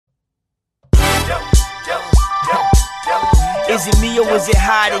Is it me or is it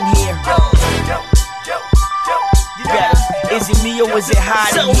hot in here? You got it. Is it me or is it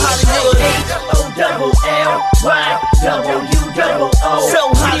hot in here? So Hollywood, H-O-L-L-Y-W-O-O.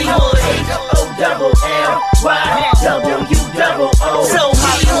 So Hollywood, H-O-L-L-Y-W-O-O. So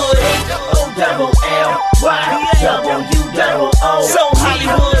Hollywood, H-O-L-L-Y-W-O-O. So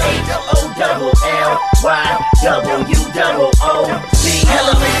Hollywood, H-O-L-L-Y-W-O-O.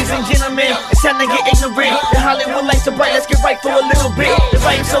 Hello, ladies and gentlemen, it's time to get ignorant. The Hollywood lights are bright, let's get right for a little bit. The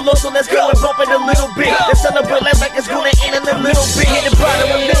vibe's so low, so let's go and bump it a little bit. Let's celebrate life like it's gonna end in a little bit. Hit the bottom,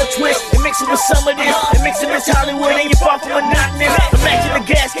 a little twist, and mix it with some of this. And mix it with Hollywood, and you're far from monotonous. Imagine the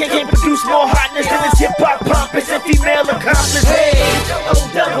gas can't produce more hotness than this hip-hop pompous and female accomplice. Hey,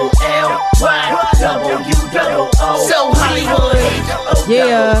 O-L-L-Y-W-O-O. So Hollywood,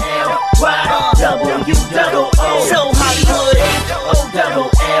 yeah. O-L-L-Y-W-O-O. So Hollywood,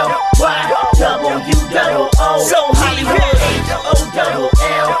 O-L-L-Y-W-O-O. So Hollywood,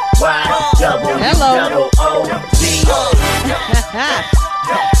 O-L-L-Y-W-O-O.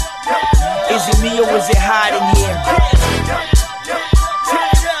 Is it me or is it hot in here?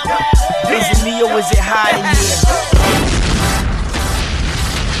 Is it me or is it hot in here?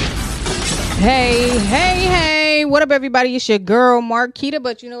 Hey, hey, hey. What up, everybody? It's your girl, Marquita,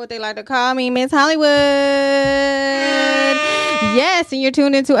 but you know what they like to call me, Miss Hollywood. Yes, and you're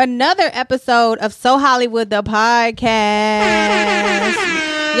tuned into another episode of So Hollywood, the podcast.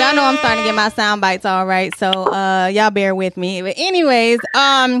 Y'all know I'm starting to get my sound bites all right, so y'all bear with me. But anyways,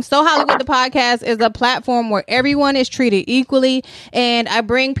 So Hollywood, the podcast is a platform where everyone is treated equally, and I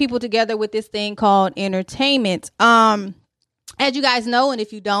bring people together with this thing called entertainment. As you guys know, and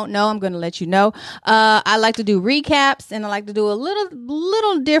if you don't know, I'm going to let you know. I like to do recaps, and I like to do a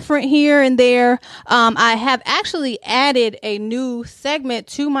little different here and there. I have actually added a new segment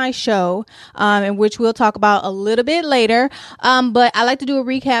to my show, in which we'll talk about a little bit later. But I like to do a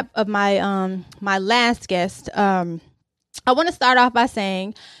recap of my my last guest. I want to start off by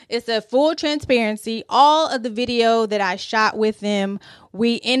saying it's a full transparency. All of the video that I shot with them,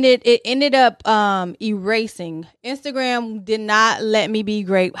 it ended up erasing. Instagram did not let me be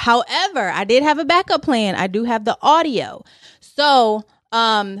great. However, I did have a backup plan. I do have the audio. So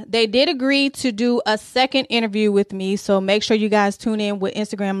they did agree to do a second interview with me. So make sure you guys tune in with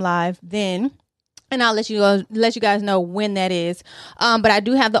Instagram Live then. And I'll let you guys know when that is. But I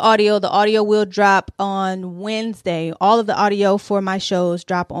do have the audio. The audio will drop on Wednesday. All of the audio for my shows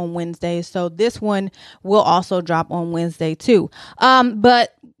drop on Wednesday. So this one will also drop on Wednesday too.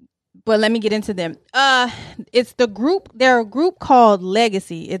 But let me get into them. It's the group. They're a group called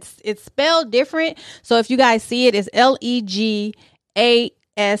Legacy. It's spelled different. So if you guys see it, it's Legase,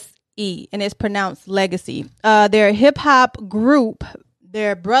 and it's pronounced Legacy. They're a hip hop group.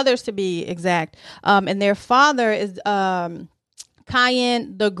 They're brothers, to be exact. And their father is Kiyan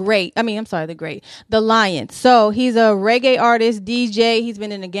the Lion. So he's a reggae artist, DJ. He's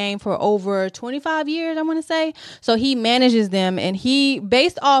been in the game for over 25 years, I want to say. So he manages them, and he,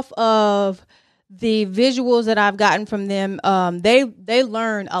 based off of the visuals that I've gotten from them, they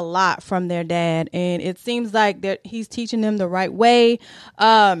learn a lot from their dad, and it seems like he's teaching them the right way.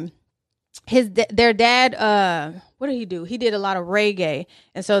 Their dad, what did he do? He did a lot of reggae.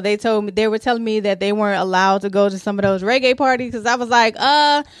 And so they were telling me that they weren't allowed to go to some of those reggae parties. Cause I was like,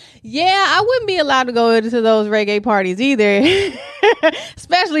 yeah, I wouldn't be allowed to go into those reggae parties either.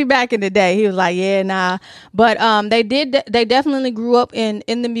 Especially back in the day. He was like, yeah, nah. But, they definitely grew up in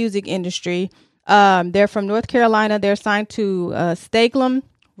the music industry. They're from North Carolina. They're signed to, Stakelum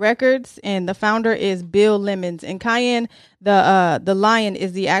Records, and the founder is Bill Lemons. And Kiyan the Lion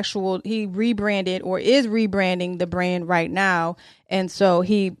is he rebranded or is rebranding the brand right now, and so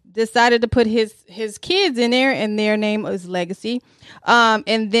he decided to put his kids in there, and their name is Legacy.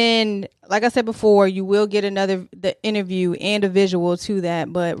 And then, like I said before, you will get the interview and a visual to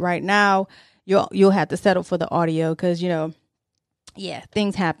that, but right now you'll have to settle for the audio because yeah,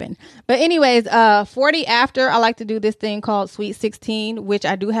 things happen. But anyways, 40 After, I like to do this thing called Sweet 16, which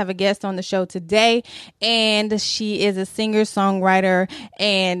I do have a guest on the show today, and she is a singer, songwriter,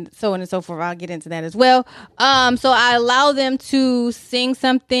 and so on and so forth. I'll get into that as well. So I allow them to sing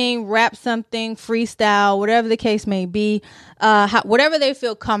something, rap something, freestyle, whatever the case may be, whatever they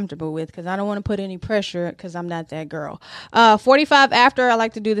feel comfortable with, because I don't want to put any pressure, because I'm not that girl. 45 After, I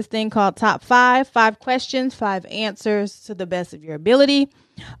like to do this thing called Top 5 questions, 5 answers to the best of your ability.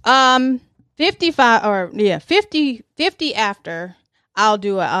 50 After, I'll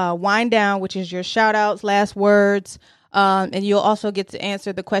do a wind down, which is your shout outs, last words, and you'll also get to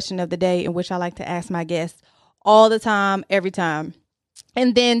answer the question of the day, in which I like to ask my guests all the time, every time.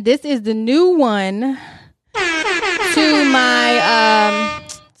 And then this is the new one, to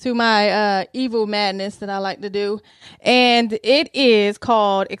my evil madness that I like to do, and it is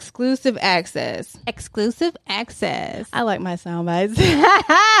called exclusive access. Exclusive access. I like my sound bites.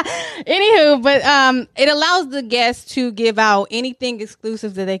 Anywho, but it allows the guests to give out anything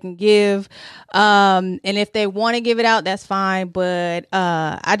exclusive that they can give, and if they want to give it out, that's fine. But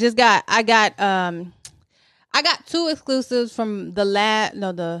I got two exclusives from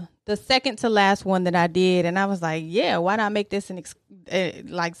the second to last one that I did, and I was like, yeah, why not make this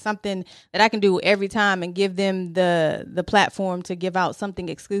like something that I can do every time and give them the platform to give out something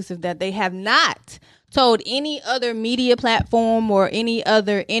exclusive that they have not told any other media platform or any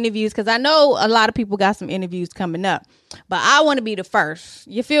other interviews, because I know a lot of people got some interviews coming up, but I want to be the first.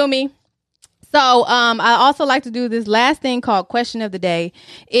 You feel me? So I also like to do this last thing called Question of the Day,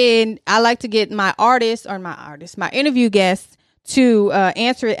 and I like to get my interview guests to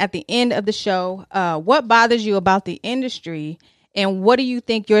answer it at the end of the show. What bothers you about the industry, and what do you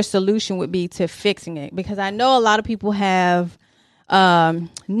think your solution would be to fixing it? Because I know a lot of people have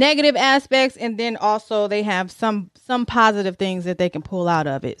negative aspects, and then also they have some positive things that they can pull out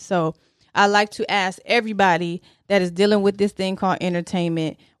of it. So I like to ask everybody that is dealing with this thing called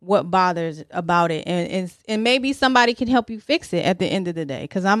entertainment what bothers about it, and maybe somebody can help you fix it at the end of the day.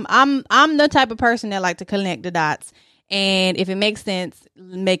 Because I'm the type of person that like to connect the dots, and if it makes sense,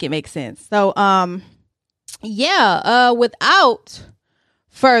 make it make sense. So without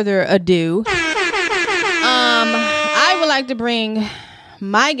further ado, I would like to bring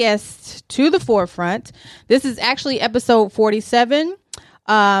my guest to the forefront. This is actually episode 47.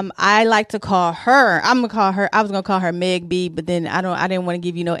 I like to call her, I was going to call her Meg B, but then I didn't want to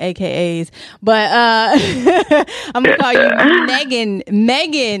give you no AKAs, but, I'm going to call you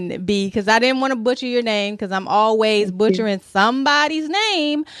Megan B, because I didn't want to butcher your name, because I'm always butchering somebody's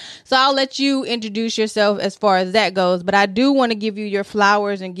name. So I'll let you introduce yourself as far as that goes, but I do want to give you your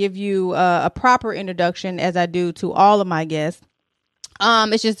flowers and give you a proper introduction, as I do to all of my guests.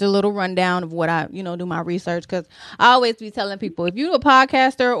 It's just a little rundown of what I, do my research, because I always be telling people, if you're a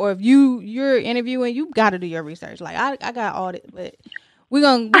podcaster or if you're interviewing, you got to do your research. Like I got all it, but we're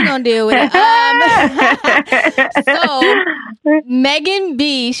gonna deal with it. So Megan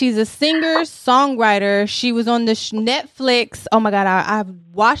B, she's a singer songwriter. She was on the Netflix. Oh my God, I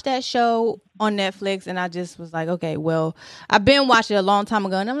watched that show on Netflix, and I just was like, okay, well, I've been watching it a long time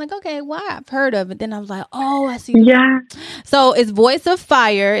ago, and I'm like, okay, well, I've heard of it. Then I was like, oh, I see. Yeah. So it's Voice of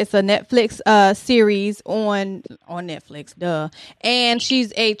Fire. It's a Netflix series on Netflix, duh. And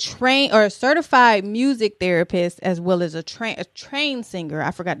she's a certified music therapist, as well as a trained singer.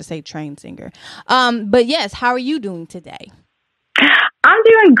 I forgot to say trained singer. But yes, how are you doing today? I'm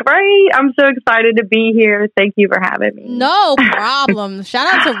doing great. I'm so excited to be here. Thank you for having me. No problem.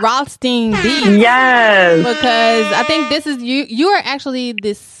 Shout out to Rothstein B. Yes. Because I think this is you are actually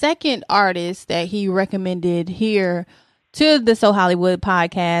the second artist that he recommended here to the So Hollywood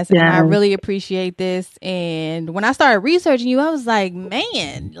podcast. And I really appreciate this. And when I started researching you, I was like,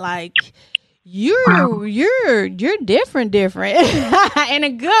 man, like you're different in a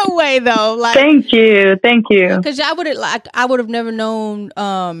good way though. Like, thank you. Because I would have never known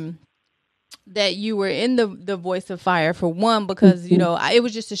that you were in the Voice of Fire, for one, because it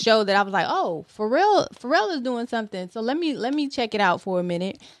was just a show that I was like, oh, Pharrell is doing something, so let me check it out for a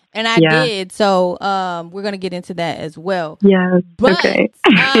minute. And I did. So we're gonna get into that as well. Yeah. But okay.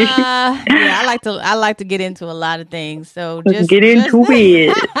 I like to get into a lot of things. So just get into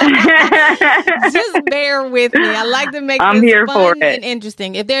it. Just bear with me. I like to make I'm this here fun for it. and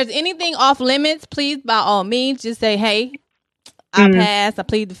interesting. If there's anything off limits, please by all means just say, hey, I pass, I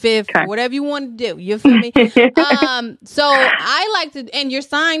plead the fifth, or whatever you want to do. You feel me? So I like to, and you're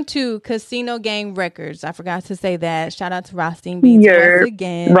signed to Casino Gang Records. I forgot to say that. Shout out to Rothstein Beats once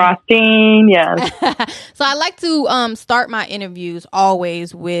again. Rothstein, yes. So I like to start my interviews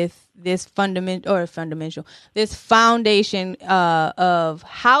always with this this foundation of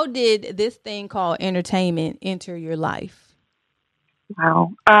how did this thing called entertainment enter your life?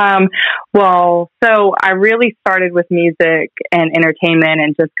 Wow. Well, so I really started with music and entertainment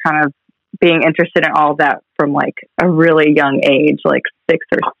and just kind of being interested in all of that from like a really young age, like 6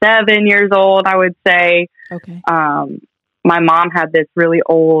 or 7 years old, I would say. Okay. My mom had this really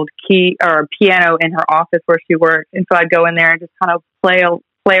old piano in her office where she worked. And so I'd go in there and just kind of play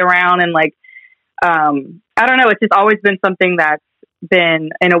around and like, I don't know, it's just always been something that's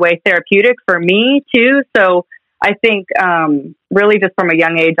been in a way therapeutic for me too. So I think really just from a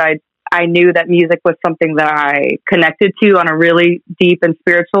young age, I knew that music was something that I connected to on a really deep and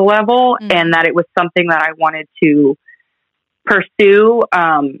spiritual level, and that it was something that I wanted to pursue,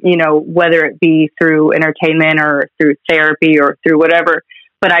 whether it be through entertainment or through therapy or through whatever.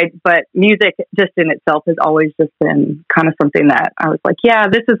 But music just in itself has always just been kind of something that I was like, yeah,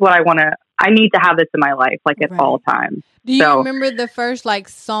 this is what I need to have this in my life, like at all times. Do you remember the first like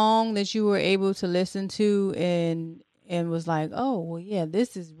song that you were able to listen to and was like, oh, well, yeah,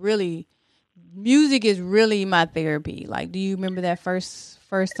 music is really my therapy. Like, do you remember that first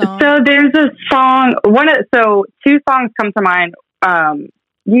song? So there's a song, two songs come to mind.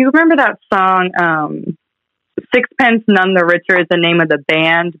 You remember that song, Sixpence None the Richer is the name of the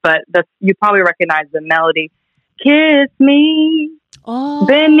band, but you probably recognize the melody. Kiss me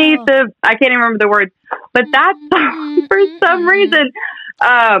beneath I can't even remember the words, but that song, for some reason,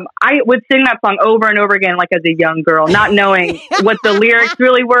 I would sing that song over and over again, like as a young girl, not knowing what the lyrics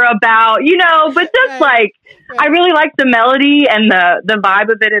really were about, but just I really liked the melody and the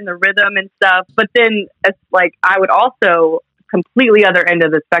vibe of it and the rhythm and stuff. But then it's like, I would also completely other end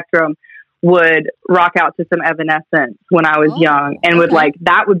of the spectrum would rock out to some Evanescence when I was young, and would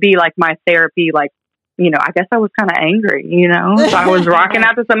that would be like my therapy. Like, I guess I was kind of angry, so I was rocking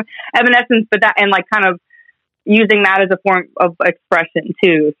out to some Evanescence, but that, and like kind of using that as a form of expression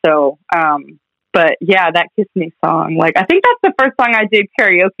too. So, but yeah, that Kiss Me song, like, I think that's the first song I did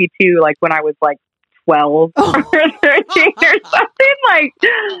karaoke to, like when I was like 12 or 13 or something, like.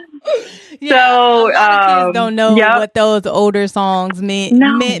 Yeah, so a lot of kids don't know what those older songs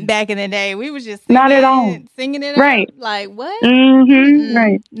meant back in the day. We was just not at all singing it right up, like what?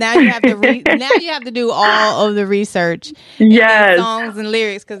 Right. Now you have to now you have to do all of the research. Yes, songs and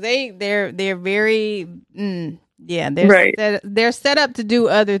lyrics, because they're very they're set up to do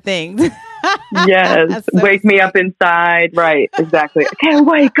other things. Yes, so wake me up inside. Right, exactly. I can't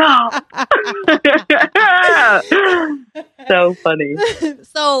wake up. So funny.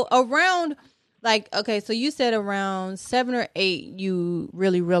 So around, so you said around 7 or 8, you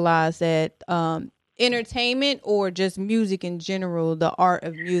really realized that entertainment or just music in general, the art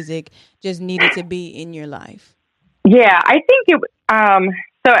of music, just needed to be in your life. Yeah, I think it.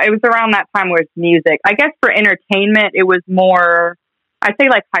 So it was around that time where it's music. I guess for entertainment, it was more, I'd say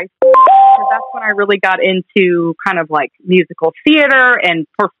like high school, because that's when I really got into kind of like musical theater and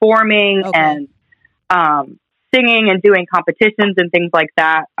performing and singing and doing competitions and things like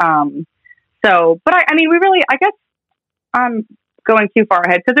that. But I mean, I guess I'm going too far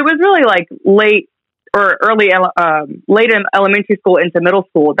ahead, because it was really like late in elementary school into middle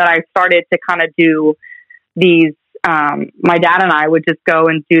school that I started to kind of do these. My dad and I would just go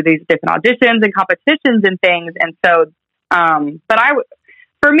and do these different auditions and competitions and things. And so,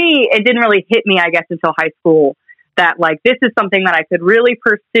 for me, it didn't really hit me, I guess, until high school, that like, this is something that I could really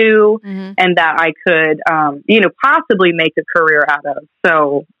pursue and that I could, possibly make a career out of.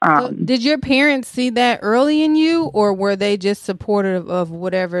 So, did your parents see that early in you, or were they just supportive of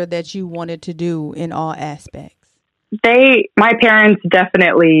whatever that you wanted to do in all aspects? My parents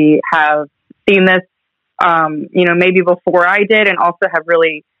definitely have seen this, maybe before I did, and also have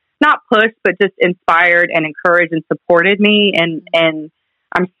really not pushed, but just inspired and encouraged and supported me. And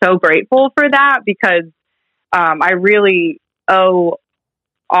I'm so grateful for that, because I really owe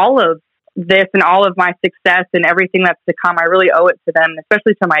all of this and all of my success and everything that's to come. I really owe it to them,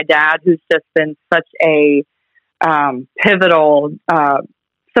 especially to my dad, who's just been such a pivotal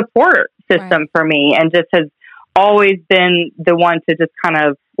support system for me, and just has always been the one to just kind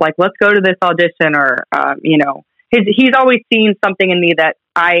of like, let's go to this audition, or he's always seen something in me that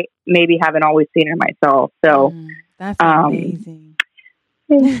I maybe haven't always seen in myself. So that's amazing.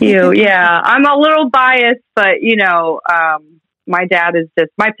 Thank you. Yeah, I'm a little biased, but my dad is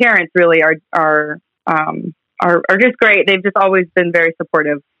just, my parents really are just great. They've just always been very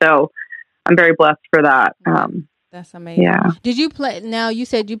supportive. So I'm very blessed for that. That's amazing. Yeah. Did you play? Now you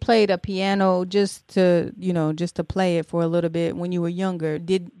said you played a piano just to play it for a little bit when you were younger.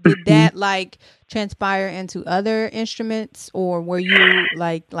 Did that like transpire into other instruments, or were you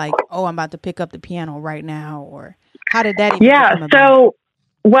like, oh, I'm about to pick up the piano right now, or how did that even come about? So,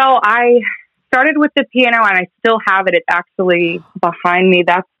 well, I started with the piano, and I still have it. It's actually behind me.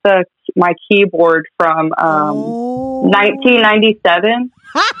 That's my keyboard from 1997.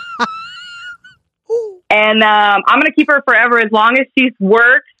 And I'm going to keep her forever, as long as she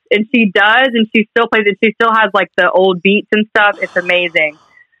works and she does, and she still plays it. She still has like the old beats and stuff. It's amazing.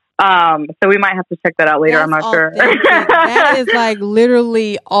 So we might have to check that out later. I'm not sure. That is like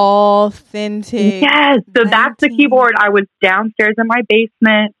literally authentic. Yes. So that's the keyboard. I was downstairs in my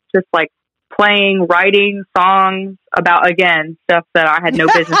basement, just like playing, writing songs about, again, stuff that I had no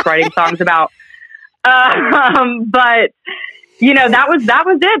business writing songs about. But that was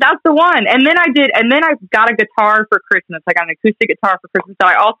it. That's the one. And then I got a guitar for Christmas. I got an acoustic guitar for Christmas that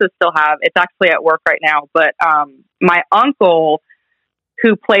I also still have. It's actually at work right now. But my uncle,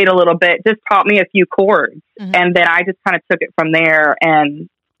 who played a little bit, just taught me a few chords. Mm-hmm. And then I just kind of took it from there. And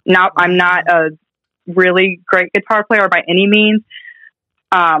now I'm not a really great guitar player by any means.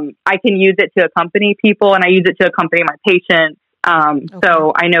 I can use it to accompany people, and I use it to accompany my patients. Okay.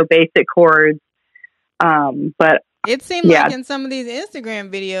 So I know basic chords. But it seemed like in some of these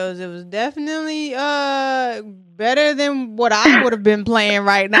Instagram videos, it was definitely better than what I would have been playing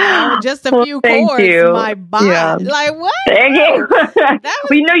right now. Just a few chords, my body. Yeah. Like, what? Thank you.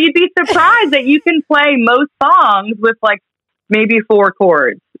 You'd be surprised that you can play most songs with like maybe 4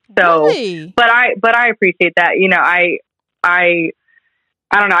 chords. So, really? but I appreciate that. I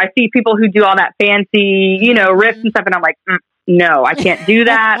don't know. I see people who do all that fancy, riffs and stuff, and I'm like, no, I can't do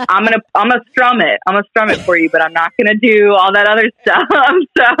that. I'm gonna strum it. I'm gonna strum it for you, but I'm not gonna do all that other stuff.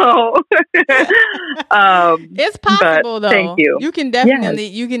 So, it's possible though. Thank you. You can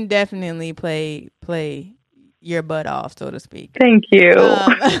definitely play your butt off, so to speak. Thank you. So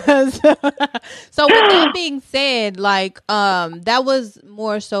with that being said, like, that was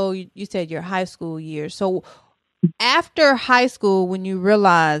more so. You said your high school years. So after high school, when you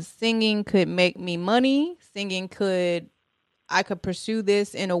realized singing could make me money, I could pursue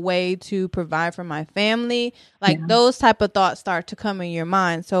this in a way to provide for my family. Like those type of thoughts start to come in your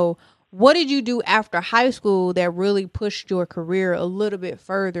mind. So what did you do after high school that really pushed your career a little bit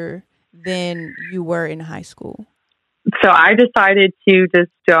further than you were in high school? So I decided to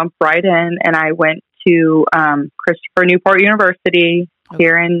just jump right in, and I went to Christopher Newport University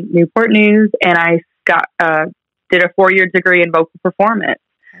here in Newport News, and I did a 4-year degree in vocal performance,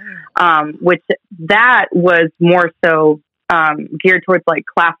 which that was more so geared towards like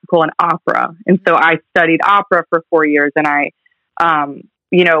classical and opera. And so I studied opera for 4 years, and I, kind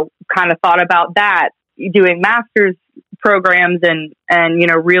of thought about that, doing master's programs and,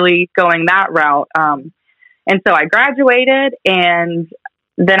 really going that route. And so I graduated, and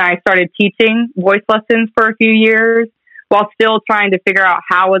then I started teaching voice lessons for a few years while still trying to figure out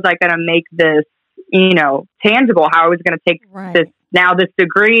how was I going to make this, tangible, how I was going to take this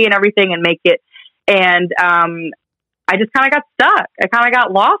degree and everything and make it. And, I just kind of got stuck. I kind of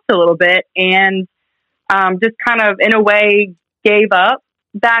got lost a little bit, and, just kind of in a way gave up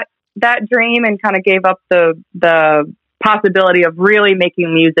that dream and kind of gave up the possibility of really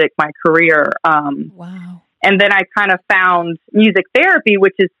making music my career. Wow. And then I kind of found music therapy,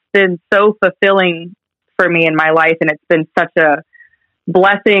 which has been so fulfilling for me in my life. And it's been such a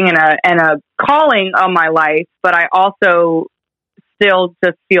blessing and a calling on my life. But I also still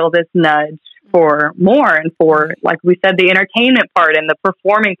just feel this nudge for more, and for, like we said, the entertainment part and the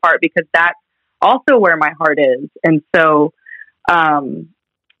performing part, because that's also where my heart is. And so, after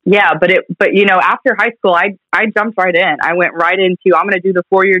high school, I jumped right in. I went right into, I'm going to do the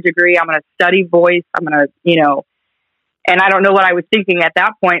 4-year degree. I'm going to study voice. I'm going to, and I don't know what I was thinking at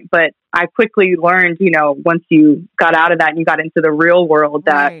that point, but I quickly learned, once you got out of that and you got into the real world,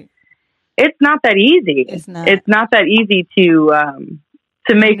 that it's not that easy. It's not that easy to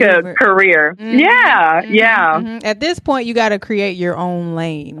make a career. Mm-hmm. Yeah. Mm-hmm. Yeah. Mm-hmm. At this point, you got to create your own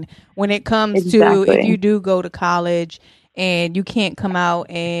lane when it comes to, if you do go to college and you can't come out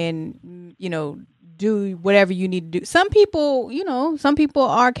and, do whatever you need to do. Some people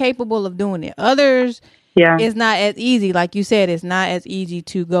are capable of doing it. Others, it's not as easy. Like you said, it's not as easy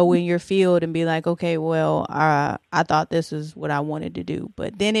to go in your field and be like, okay, well, I thought this is what I wanted to do.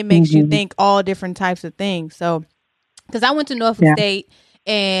 But then it makes you think all different types of things. So, because I went to Norfolk State,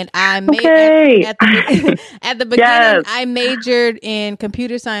 and I made at the beginning, I majored in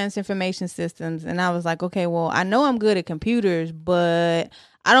computer science information systems. And I was like, okay, well, I know I'm good at computers, but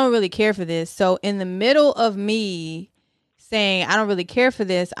I don't really care for this. So in the middle of me saying I don't really care for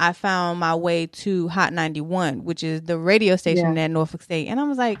this, I found my way to Hot 91, which is the radio station at Norfolk State. And I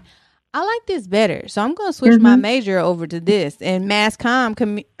was like, I like this better. So I'm going to switch my major over to this. And mass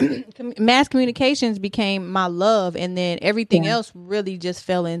communications became my love. And then everything else really just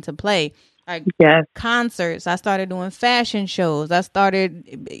fell into play. Like concerts. I started doing fashion shows. I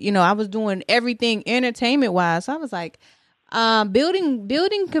started, I was doing everything entertainment wise. So I was like,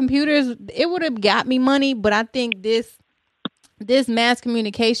 building computers, it would have got me money. But I think this mass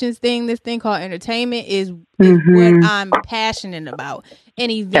communications thing, this thing called entertainment is what I'm passionate about. And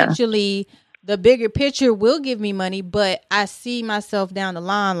eventually the bigger picture will give me money, but I see myself down the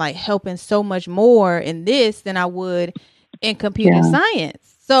line like helping so much more in this than I would in computer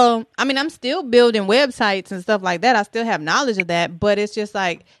science. So, I mean, I'm still building websites and stuff like that. I still have knowledge of that, but it's just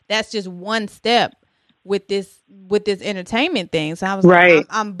like, that's just one step with this entertainment thing. So I was Right. like,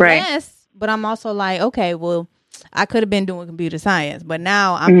 I'm blessed, but I'm also like, okay, well, I could have been doing computer science, but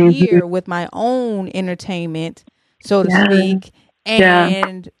now I'm here with my own entertainment, so to speak.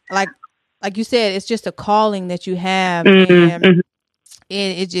 And like you said, it's just a calling that you have, and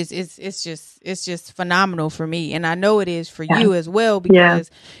it's just phenomenal for me, and I know it is for you as well,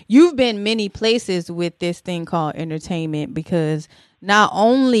 because you've been many places with this thing called entertainment. Because not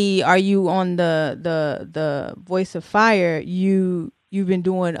only are you on the Voice of Fire, you've been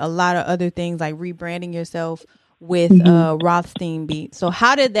doing a lot of other things, like rebranding yourself with Rothstein Beat. So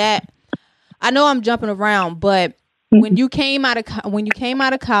how did that? I know I'm jumping around, but when you came out of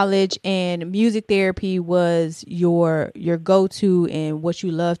college and music therapy was your go-to and what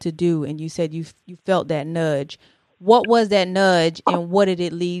you love to do, and you said you felt that nudge, what was that nudge, and what did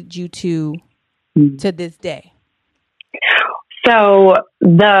it lead you to this day? So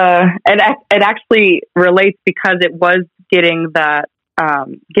it actually relates, because it was getting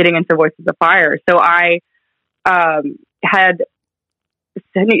into Voices of Fire. So I had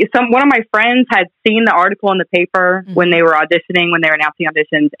one of my friends had seen the article in the paper when they were auditioning, when they were announcing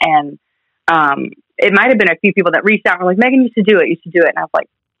auditions, and it might have been a few people that reached out and were like, Megan, you should do it. And I was like,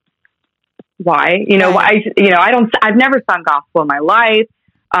 why? I've never sung gospel in my life,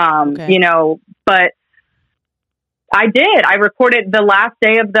 but I did. I recorded the last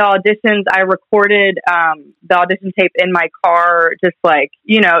day of the auditions. I recorded the audition tape in my car, just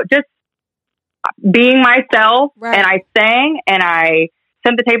being myself. Right. And I sang and I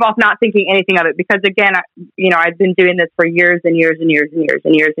sent the tape off, not thinking anything of it, because again, I've been doing this for years and years and years and years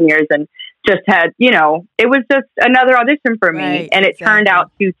and years and years, and just had, it was just another audition for me. Right, and it turned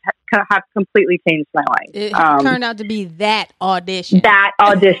out to have completely changed my life. It turned out to be that audition.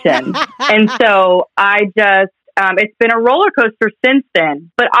 And so I just, it's been a roller coaster since then,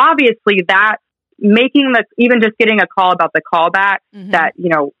 but obviously that even just getting a call about the callback, that,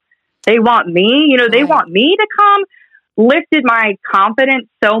 they want me, they want me to come, lifted my confidence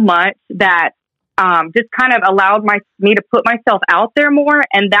so much that just kind of allowed me to put myself out there more.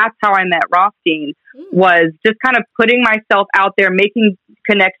 And that's how I met Rothstein, was just kind of putting myself out there, making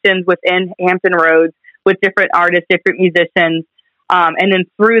connections within Hampton Roads with different artists, different musicians. And then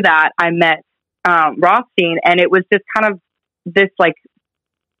through that, I met Rothstein, and it was just kind of this,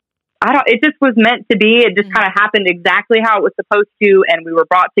 it just was meant to be. It just kind of happened exactly how it was supposed to. And we were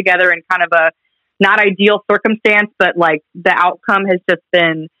brought together in kind of a not ideal circumstance, but the outcome has just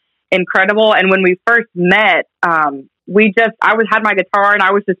been incredible. And when we first met, I had my guitar and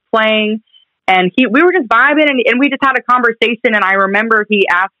I was just playing, and we were just vibing, and we just had a conversation. And I remember he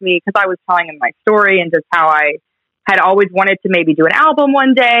asked me, because I was telling him my story and just how I had always wanted to maybe do an album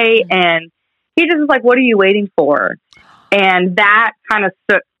one day. And he just was like, what are you waiting for? And that kind of,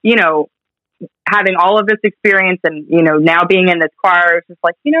 having all of this experience and, now being in this choir, it's just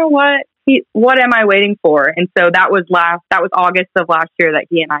like, what am I waiting for? And so that was August of last year that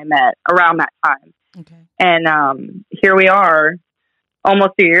he and I met, around that time. Okay. And here we are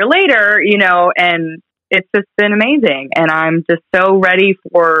almost a year later, and it's just been amazing. And I'm just so ready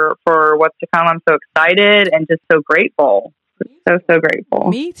for what's to come. I'm so excited and just so grateful. So grateful.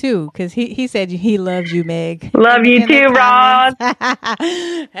 Me too, because he said he loves you, Meg. Love you too, Ross.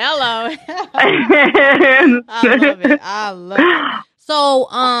 Hello. I love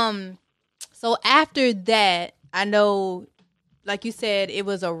it. So after that, I know, like you said, it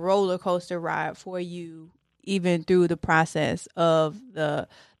was a roller coaster ride for you, even through the process of the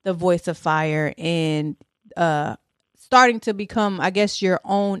Voice of Fire and starting to become, I guess, your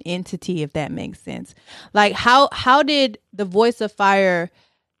own entity, if that makes sense. Like, how did the Voice of Fire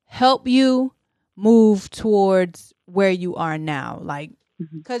help you move towards where you are now? Like,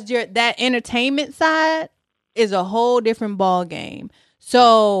 because that entertainment side is a whole different ball game.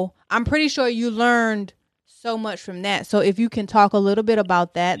 So I'm pretty sure you learned so much from that. So if you can talk a little bit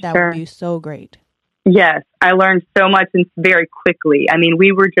about that, that would be so great. Yes, I learned so much and very quickly. I mean,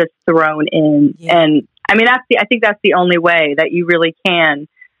 we were just thrown in, and I mean, I think that's the only way that you really can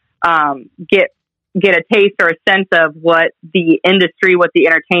get a taste or a sense of what the industry, what the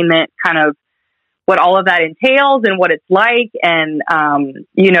entertainment what all of that entails and what it's like. And,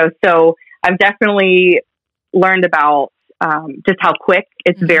 so I've definitely learned about just how quick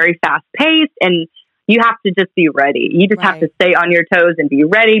it's very fast paced, and you have to just be ready. You just have to stay on your toes and be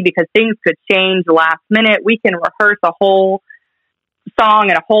ready, because things could change last minute. We can rehearse a whole song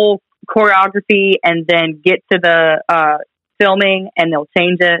and a whole choreography and then get to the filming and they'll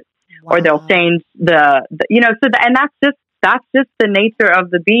change it, or they'll change and that's just the nature of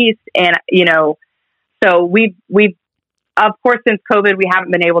the beast. And so we've of course, since COVID, we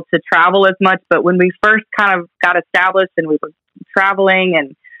haven't been able to travel as much. But when we first kind of got established and we were traveling,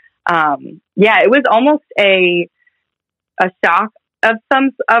 and it was almost a shock of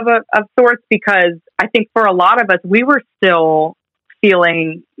sorts, because I think for a lot of us, we were still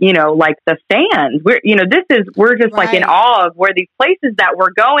feeling, like the fans. We're just like in awe of where these places that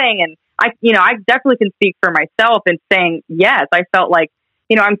we're going. And I definitely can speak for myself in saying, yes, I felt like,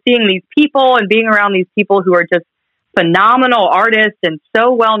 I'm seeing these people and being around these people who are just phenomenal artists and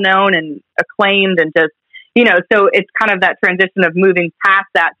so well known and acclaimed, and just, so it's kind of that transition of moving past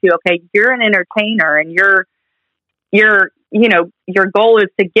that to, okay, you're an entertainer, and your goal is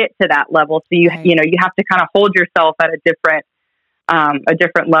to get to that level. So you have to kind of hold yourself at a different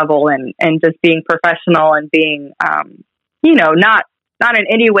level, and just being professional and being, not in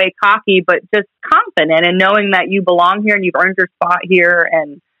any way cocky, but just confident and knowing that you belong here and you've earned your spot here.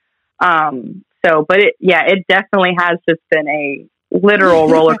 And, it definitely has just been a literal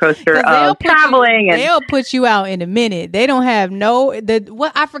roller coaster of traveling. They'll put you out in a minute. They don't have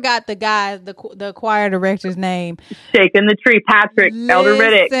I forgot the choir director's name. Shaking the Tree, Patrick Elder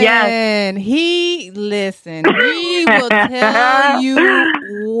Riddick. Yes. He will tell you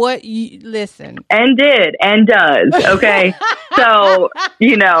what you listen. And did and does. Okay. So,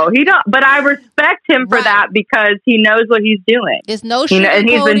 he don't, but I respect him for that, because he knows what he's doing. It's no and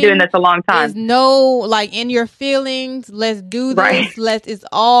he's been doing this a long time. There's no, like, in your feelings, let's do this. It's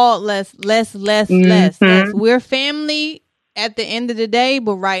all less. We're family at the end of the day,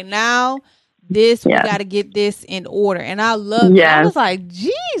 but right now, we got to get this in order. And I love it. I was like,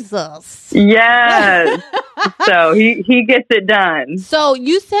 Jesus. Yes. So he gets it done. So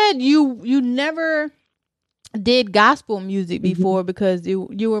you said you never did gospel music before, because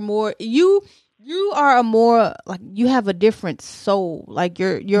you were more, you are a more, like, you have a different soul. Like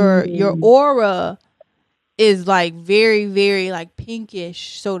your aura is like very, very like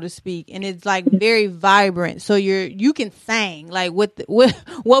pinkish, so to speak, and it's like very vibrant. So you can sing, like what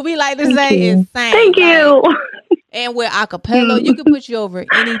we like to say is sing. Thank you. And with acapella, you can put you over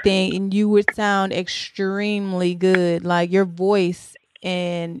anything, and you would sound extremely good. Like your voice,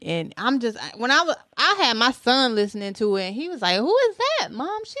 and I'm just, when I had my son listening to it, and he was like, "Who is that,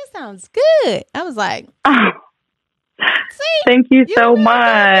 Mom? She sounds good." I was like, See, thank you so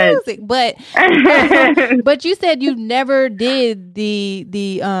much. Music. But you said you never did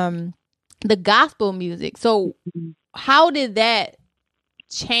the gospel music. So how did that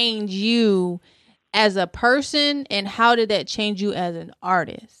change you as a person, and how did that change you as an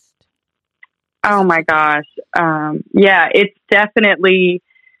artist? Oh my gosh. It's definitely,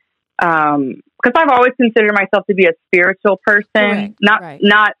 because I've always considered myself to be a spiritual person,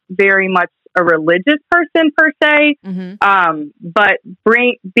 not very much a religious person per se, but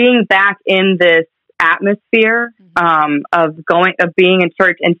being back in this atmosphere of being in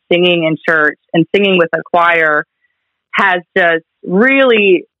church and singing in church and singing with a choir has just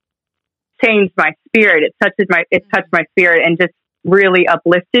really changed my spirit. It touched my spirit and just really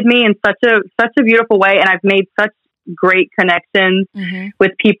uplifted me in such a beautiful way. And I've made such great connections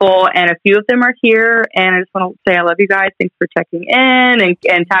with people, and a few of them are here, and I just want to say I love you guys. Thanks for checking in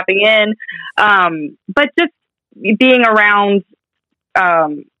and tapping in. But just being around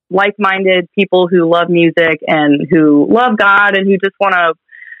like-minded people who love music and who love God and who just want to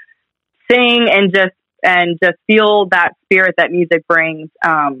sing and just feel that spirit that music brings,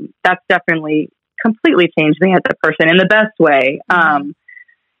 that's definitely completely changed me as a person in the best way. And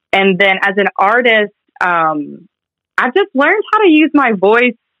then as an artist, I've just learned how to use my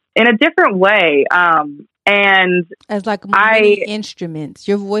voice in a different way. And as like many instruments,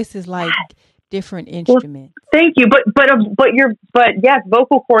 your voice is like different instruments. Well, thank you. But yes,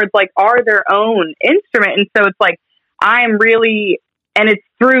 vocal cords like are their own instrument. And so it's like, I'm really, and it's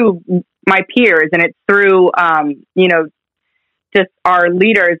through my peers, and it's through, just our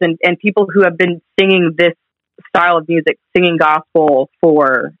leaders and people who have been singing this style of music, singing gospel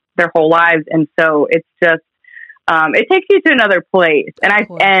for their whole lives. And so it's just, it takes you to another place.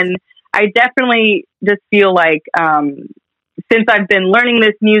 And I definitely just feel like, since I've been learning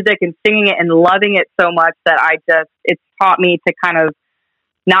this music and singing it and loving it so much, that it's taught me to kind of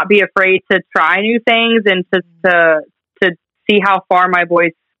not be afraid to try new things and to see how far my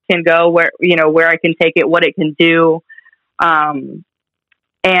voice can go, where I can take it, what it can do. And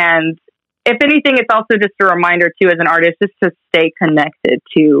if anything, it's also just a reminder too, as an artist, just to stay connected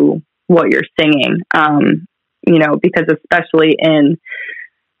to what you're singing. Because especially in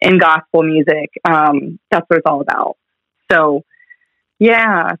gospel music, that's what it's all about. So,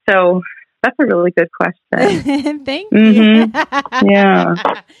 yeah. So that's a really good question. Thank you. Yeah.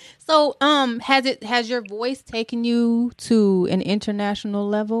 So, has your voice taken you to an international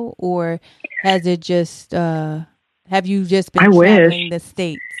level, or has it just have you just been traveling the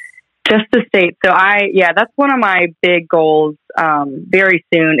states? Just the States. So that's one of my big goals very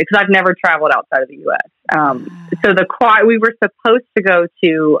soon, because I've never traveled outside of the U.S. So we were supposed to go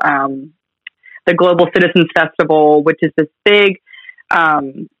to the Global Citizens Festival, which is this big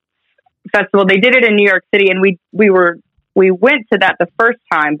festival. They did it in New York City, and we went to that the first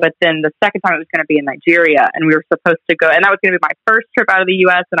time, but then the second time it was going to be in Nigeria, and we were supposed to go, and that was going to be my first trip out of the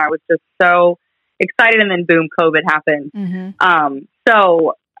U.S., and I was just so excited, and then boom, COVID happened. Mm-hmm.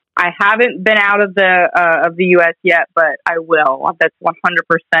 So I haven't been out of the U.S. yet, but I will. That's 100%.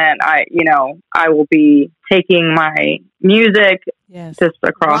 I will be taking my music just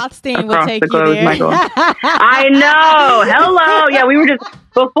across the globe. My goal. I know. Hello. Yeah, we were just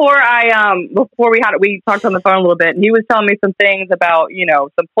before we talked on the phone a little bit, and he was telling me some things about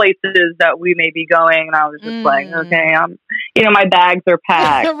some places that we may be going, and I was just like, okay, my bags are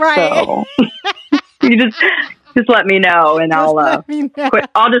packed, right? So you just let me know, and I'll quit.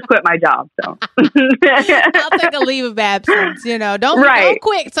 I'll just quit my job. So I'll take a leave of absence. Don't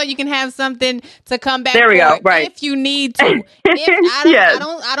quit, so you can have something to come back. There we go. Right. If you need to.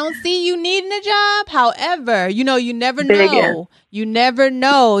 I don't see you needing a job. However, you never know. You never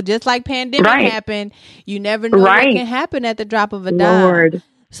know. Just like pandemic happened, you never know what can happen at the drop of a dime. Lord.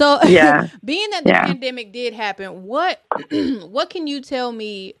 So, being that the pandemic did happen, what can you tell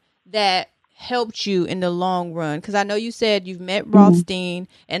me that helped you in the long run? Because I know you said you've met Rothstein,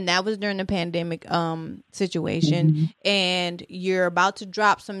 and that was during the pandemic situation, and you're about to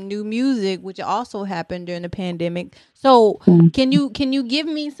drop some new music, which also happened during the pandemic. So can you give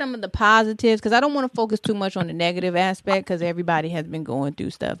me some of the positives? Because I don't want to focus too much on the negative aspect, because everybody has been going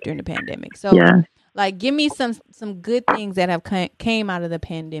through stuff during the pandemic. So give me some good things that have came out of the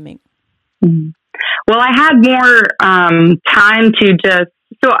pandemic. Well, I had more time to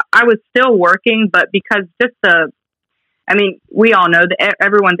so I was still working, but because we all know that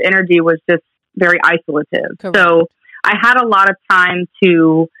everyone's energy was just very isolative. Correct. So I had a lot of time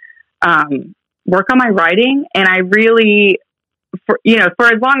to work on my writing, and I really, for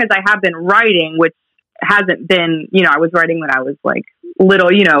as long as I have been writing, which hasn't been, I was writing when I was like little,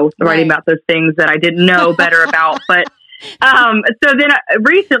 writing about those things that I didn't know better about, but so then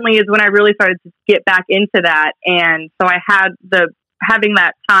recently is when I really started to get back into that, and so I had having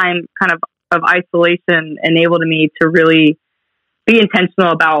that time kind of isolation enabled me to really be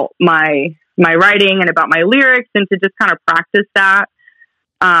intentional about my writing and about my lyrics, and to just kind of practice that.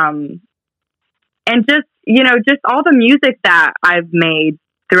 And just all the music that I've made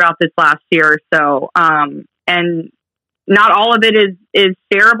throughout this last year or so. And not all of it is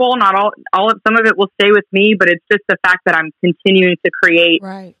shareable. Not all some of it will stay with me, but it's just the fact that I'm continuing to create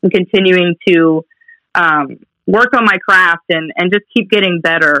and continuing to, work on my craft and just keep getting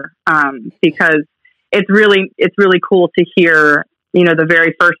better. Because it's really cool to hear, the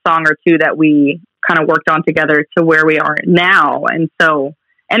very first song or two that we kind of worked on together to where we are now. And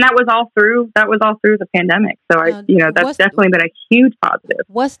that was all through the pandemic. So that's definitely been a huge positive.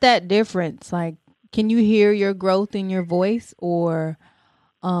 What's that difference? Like, can you hear your growth in your voice, or?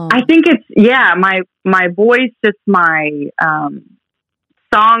 I think it's, my voice, just my,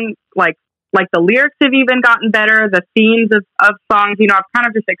 song, like the lyrics have even gotten better. The themes of songs, I've kind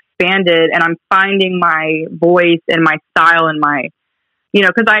of just expanded, and I'm finding my voice and my style and my,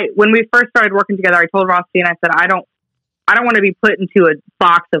 because when we first started working together, I told Rothstein, I said, I don't want to be put into a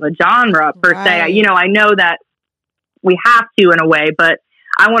box of a genre per se. I know that we have to in a way, but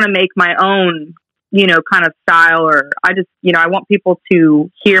I want to make my own, kind of style, or I just, I want people to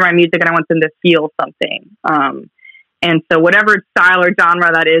hear my music, and I want them to feel something. And so whatever style or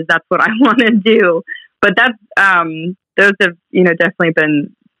genre that is, that's what I want to do. But that's, those have, definitely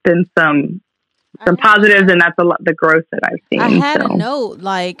been some positives, and that's a lot, the growth that I've seen. I had a note,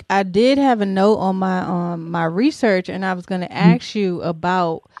 I did have a note on my, my research, and I was going to ask you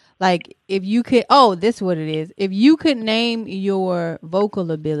about, if you could, this is what it is. If you could name your vocal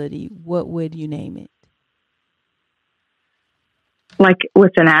ability, what would you name it? Like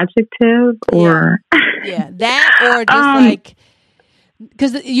with an adjective, or that, or just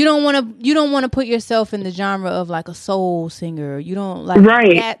because you don't want to put yourself in the genre of like a soul singer. You don't like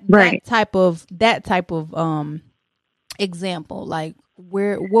that type of example. Like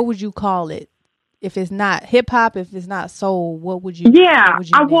what would you call it? If it's not hip hop, if it's not soul, what would you? Yeah,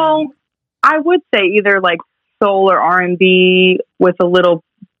 I would say either like soul or R&B with a little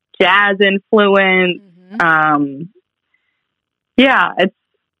jazz influence. Mm-hmm. It's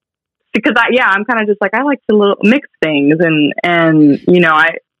because I'm kind of just like, I like to mix things, and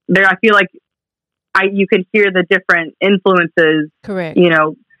there, I feel like you could hear the different influences, Correct.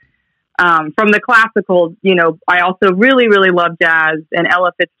 From the classical. I also really, really love jazz, and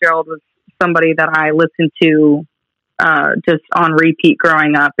Ella Fitzgerald was somebody that I listened to just on repeat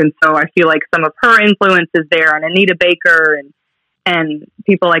growing up. And so I feel like some of her influences there, and Anita Baker and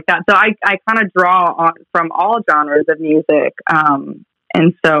people like that. So I kind of draw on from all genres of music.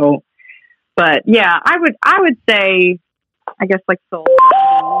 And so, but yeah, I would say, I guess like soul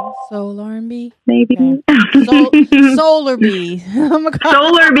R&B, maybe. Okay. Solar B. Oh my God.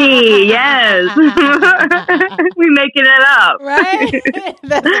 Solar B, yes. We making it up, right?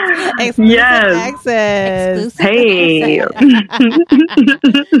 Exclusive yes. access. Exclusive Hey. access.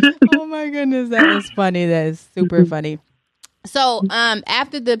 Oh my goodness, that is funny. That is super funny. So,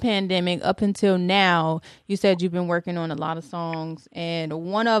 after the pandemic, up until now, you said you've been working on a lot of songs, and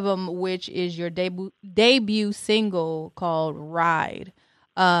one of them, which is your debut single called "Ride."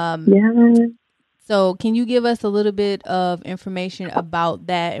 Yeah. So, can you give us a little bit of information about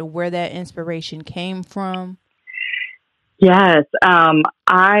that and where that inspiration came from? Yes,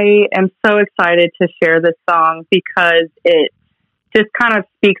 I am so excited to share this song because it just kind of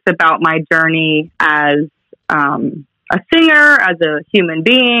speaks about my journey as a singer, as a human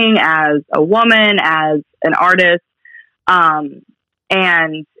being, as a woman, as an artist. And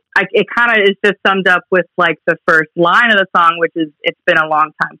it kind of is just summed up with like the first line of the song, which is, "It's been a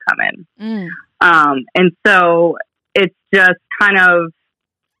long time coming." And so it's just kind of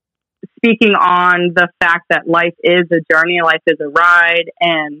speaking on the fact that life is a journey, life is a ride.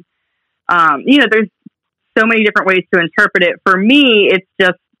 And, there's so many different ways to interpret it. For me, it's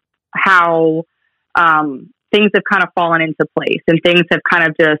just how, things have kind of fallen into place, and things have kind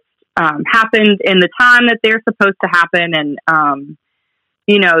of just happened in the time that they're supposed to happen. And,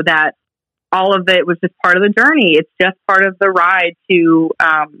 that all of it was just part of the journey. It's just part of the ride to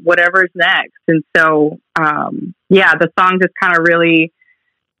whatever's next. And so, the song just kind of really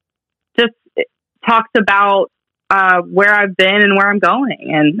just talks about where I've been and where I'm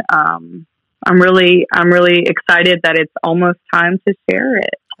going. And I'm really excited that it's almost time to share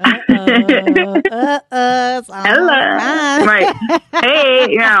it. Hello. Right.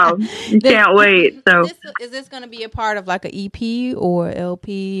 Hey, you can't wait. So is this going to be a part of like an EP or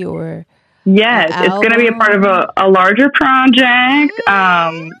LP or? Yes, it's going to be a part of a larger project.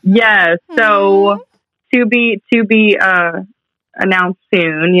 Yes. So to be announced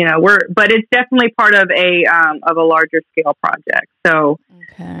soon, but it's definitely part of a larger scale project. So,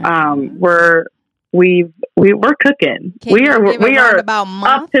 we're cooking. We are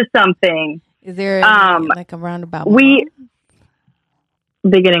up to something. Is there like a roundabout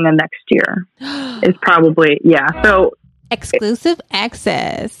beginning of next year is probably, so exclusive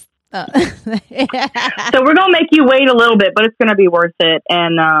access. So we're gonna make you wait a little bit, but it's gonna be worth it.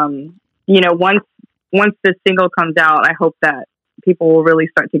 And once this single comes out, I hope that people will really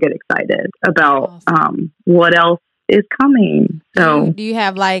start to get excited about what else is coming. So do you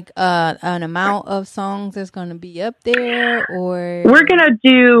have like an amount of songs that's going to be up there, or we're gonna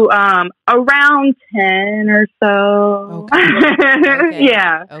do around 10 or so? Okay.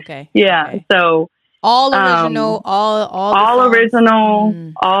 Yeah. Okay. Yeah. Okay. So all original, all original,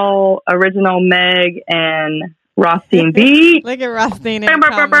 all original. Meg and Rothstein beat. Look at Rothstein. Yes,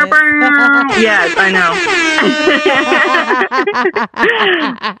 I know.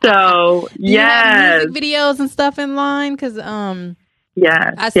 So yes, music videos and stuff in line because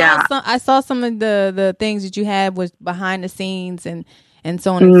yes, I saw some of the things that you had was behind the scenes and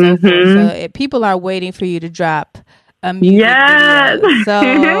so on and so forth. So people are waiting for you to drop a music video.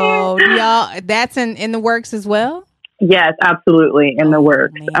 So that's in the works as well. Yes, absolutely in the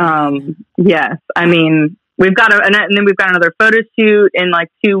works. Yes, I mean. And then we've got another photo shoot in like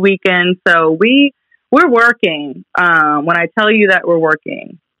 2 weekends. So we're working. When I tell you that we're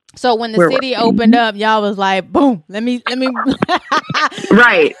working. So when the city opened up, y'all was like, boom, let me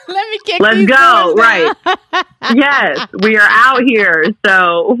right. Let's go. Right. Yes, we are out here.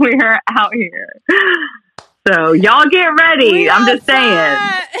 So we are out here. So y'all get ready. I'm just saying.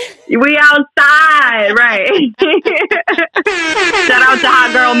 We outside. Right. Shout out to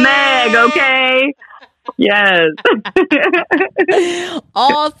hot girl Meg. Okay. Yes.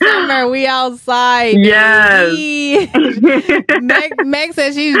 All summer we outside. Yes. Meg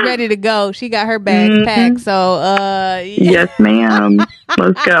says she's ready to go. She got her bags packed. So yes, ma'am.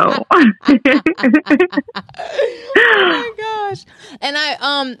 Let's go. Oh my gosh. And I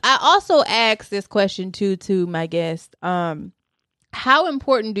also asked this question to my guest. How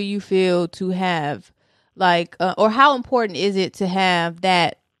important do you feel to have or how important is it to have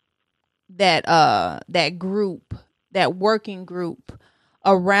that group, that working group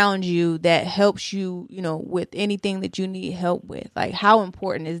around you that helps you, with anything that you need help with? Like, how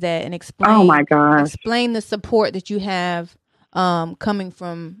important is that? And Oh my gosh. explain the support that you have coming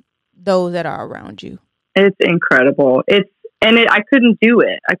from those that are around you. It's incredible. I couldn't do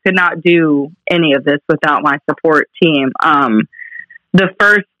it. I could not do any of this without my support team. I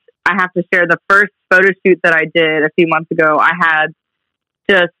have to share the first photo shoot that I did a few months ago. I had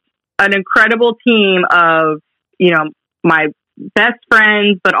just an incredible team of, my best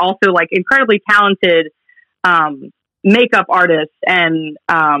friends, but also like incredibly talented, makeup artists and,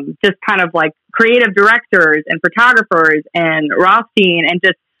 just kind of like creative directors and photographers and Rothstein, and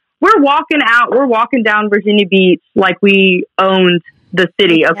just, we're walking down Virginia Beach like we owned the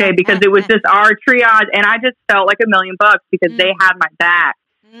city. Okay. Because it was just our triage, and I just felt like $1 million because they had my back.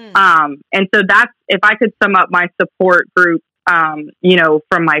 And so that's, if I could sum up my support group, from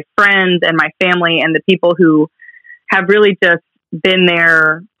my friends and my family and the people who have really just been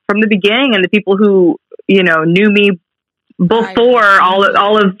there from the beginning, and the people who, knew me before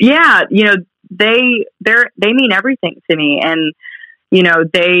they mean everything to me. And,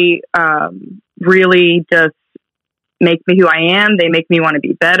 they, really just make me who I am. They make me want to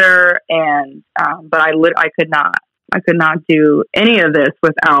be better. And, but I could not do any of this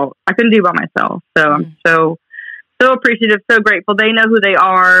I couldn't do it by myself. So I'm so appreciative, so grateful. They know who they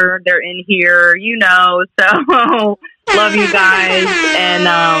are. They're in here, so love you guys. And,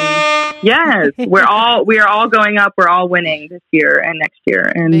 yes, we are all going up. We're all winning this year and next year.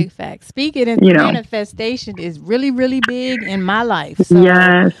 And big fact. Speaking of manifestation is really, really big in my life. So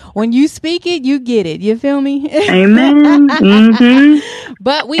yes. When you speak it, you get it. You feel me? Amen. Mm-hmm.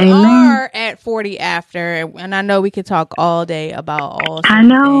 But we are at 40 after, and I know we could talk all day about all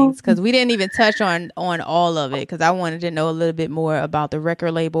things, because we didn't even touch on all of it, because I wanted to know a little bit more about the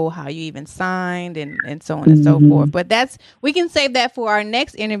record label, how you even signed, and so on and so forth. But we can save that for our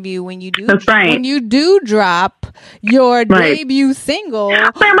next interview when you do. That's right. When you do drop your debut single. you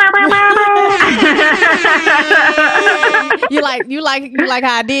like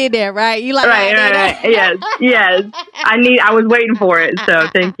how I did that, right? You like right. Yes. I was waiting for it, so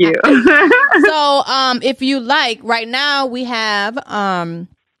thank you. So, if you like, right now we have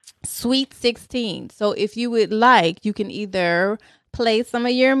Sweet 16. So if you would like, you can either play some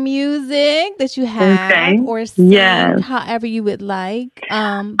of your music that you have or sing however you would like.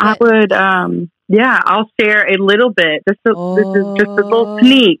 I would, I'll share a little bit. This is just a little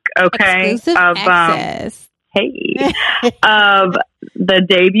sneak, okay? Exclusive access. Of the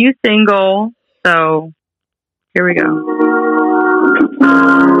debut single. So here we go.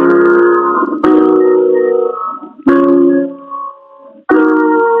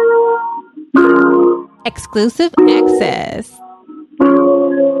 Exclusive access.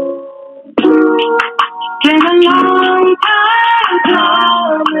 Been a long time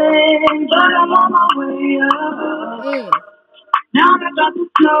coming, but I'm on my way up. Now I got the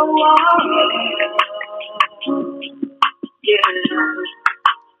snow on. Yeah.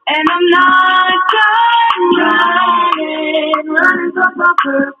 And I'm not done running from my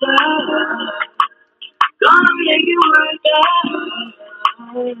purpose. Gonna make it worth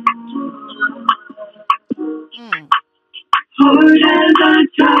it. Hard as I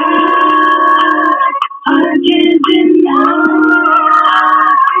try, I can't deny.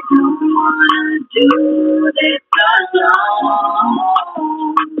 I don't wanna do this alone.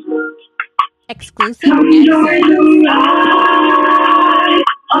 Exclusive Come join the ride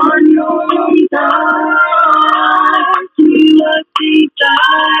on your own time. To look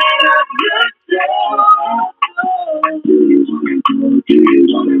inside of yourself. Do you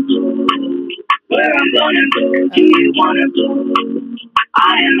wanna go? Where I'm gonna go, do you wanna go? I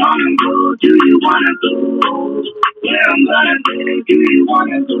am gonna go, do you wanna go? Where I'm gonna go, do you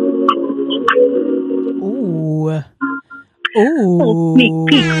wanna go? Ooh. Sneak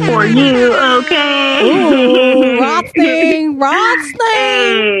peek for you, okay? Ooh, Rothstein.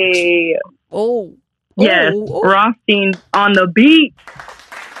 Hey. Oh. Yes, Rothstein on the beat.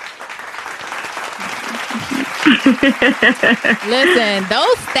 Listen,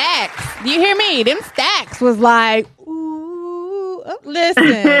 those stacks, you hear me? Them stacks was like, ooh. Listen,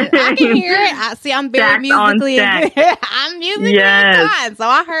 I can hear it. I'm very musically I'm musically inclined, so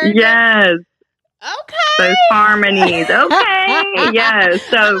I heard that. Okay. Those harmonies. Okay. Yes.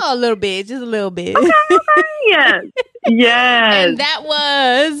 So a little bit, just a little bit. Okay. Yes. And that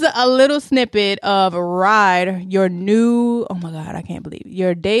was a little snippet of Ride, your new, oh my God, I can't believe it.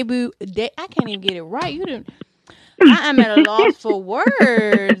 Your debut. I can't even get it right. You didn't. I am at a loss for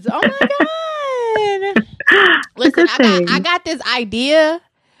words. Oh my God. Listen, I got this idea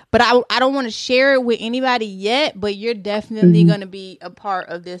but I don't want to share it with anybody yet, but you're definitely going to be a part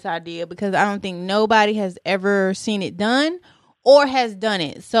of this idea because I don't think nobody has ever seen it done or has done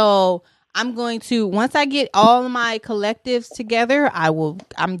it. So I'm going to, once I get all of my collectives together,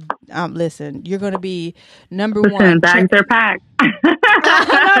 listen, you're going to be number one. Bags are packed. No, that's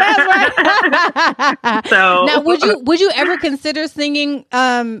right. So now, would you ever consider singing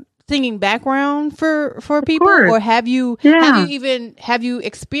background for people, or have you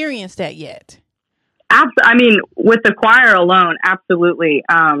experienced that yet? I mean, with the choir alone, absolutely.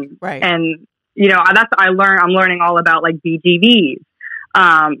 Right. And I'm learning all about like BGVs.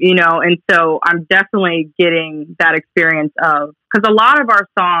 And so I'm definitely getting that experience because a lot of our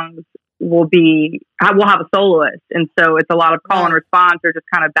songs we'll have a soloist. And so it's a lot of call and response or just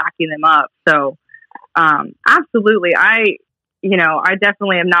kind of backing them up. So, absolutely. I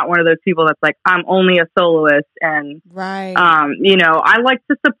definitely am not one of those people that's like, I'm only a soloist. And, I like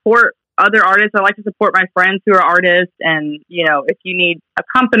to support other artists. I like to support my friends who are artists. And, if you need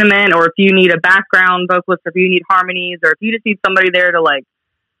accompaniment or if you need a background vocalist, or if you need harmonies, or if you just need somebody there to like,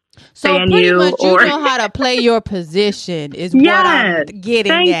 so pretty much you know how to play your position is what I'm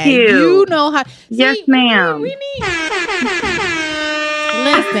getting at. You know how. Yes, ma'am. We need.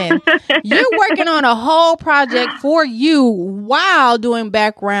 Listen, you're working on a whole project for you while doing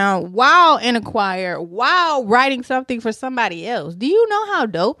background, while in a choir, while writing something for somebody else. Do you know how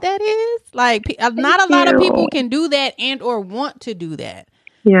dope that is? Like, not a lot of people can do that and or want to do that.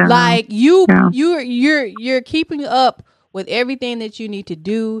 Yeah. Like you're keeping up with everything that you need to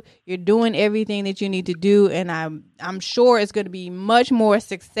do. You're doing everything that you need to do, and I'm sure it's going to be much more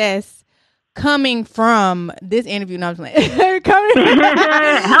success coming from this interview. No, I'm playing. Hello.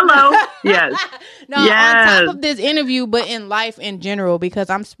 Yes. On top of this interview, but in life in general, because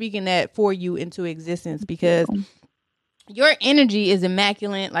I'm speaking that for you into existence, because your energy is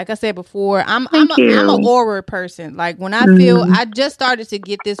immaculate. Like I said before, I'm an aura person. Like when I feel, I just started to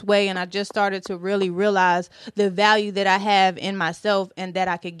get this way, and I just started to really realize the value that I have in myself and that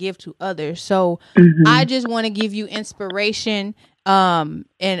I could give to others. So I just want to give you inspiration. And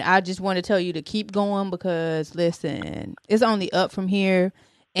I just want to tell you to keep going because listen, it's only up from here.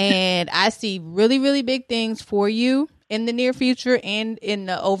 And I see really, really big things for you in the near future and in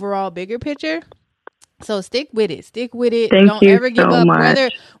the overall bigger picture. So stick with it. Don't ever give up.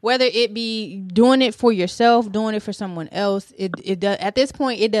 Whether it be doing it for yourself, doing it for someone else, it does, at this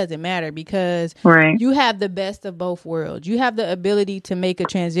point it doesn't matter because you have the best of both worlds. You have the ability to make a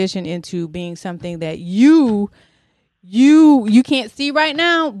transition into being something that you can't see right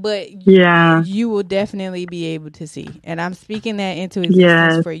now, but you will definitely be able to see. And I'm speaking that into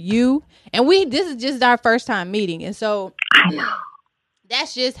existence for you. And this is just our first time meeting, and so I know.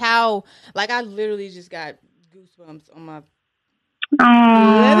 That's just how, like, I literally just got goosebumps on my.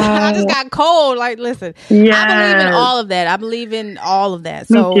 I just got cold. Like, listen, I believe in all of that.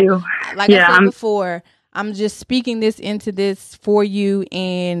 So, me too. Like I said before, I'm just speaking this into this for you,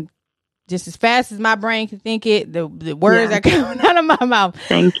 and just as fast as my brain can think it, the words are coming out of my mouth.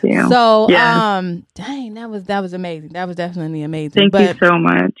 Thank you. So, dang, that was amazing. That was definitely amazing. Thank you so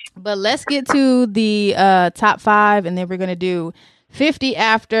much. But let's get to the top 5, and then we're gonna do 50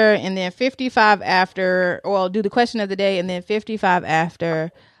 after, and then 55 after, or I'll do the question of the day, and then 55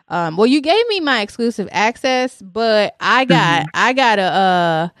 after. Well, you gave me my exclusive access, but I got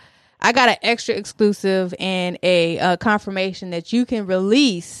an extra exclusive and a confirmation that you can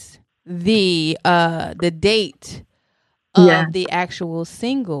release the date of the actual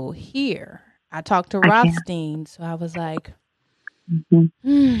single here. I talked to Rothstein, so I was like, we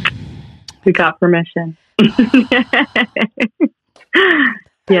got permission.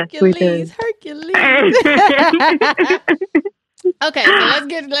 Yes, we did. Hercules. Okay, so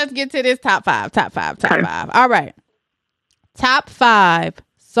let's get to this top five. All right. Top 5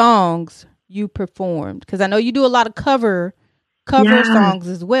 songs you performed, because I know you do a lot of cover songs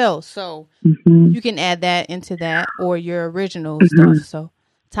as well. So you can add that into that or your original stuff. So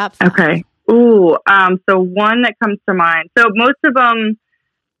top 5. Okay. Ooh. So one that comes to mind. So most of them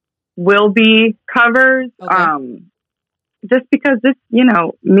will be covers. Okay. Just because this,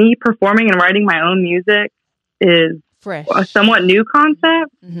 me performing and writing my own music is fresh, a somewhat new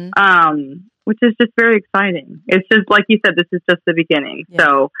concept, which is just very exciting. It's just, like you said, this is just the beginning. Yeah.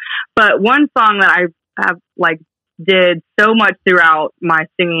 So, but one song that I have did so much throughout my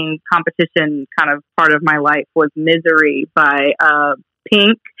singing competition kind of part of my life was Misery by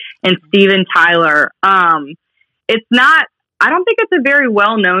Pink and Steven Tyler. It's not, I don't think it's a very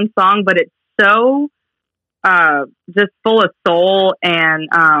well-known song, but it's so just full of soul, and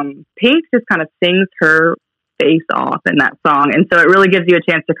Pink just kind of sings her face off in that song. And so it really gives you a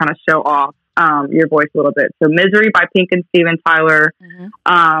chance to kind of show off your voice a little bit. So Misery by Pink and Steven Tyler.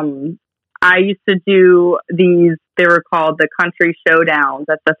 I used to do these, they were called the country showdowns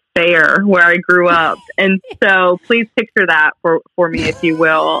at the fair where I grew up. And so please picture that for me, if you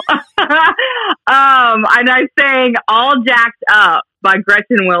will. And I sang All Jacked Up by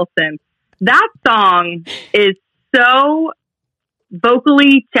Gretchen Wilson. That song is so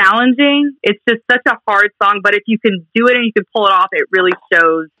vocally challenging. It's just such a hard song, but if you can do it and you can pull it off, it really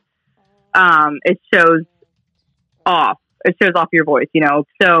shows, it shows off your voice, you know.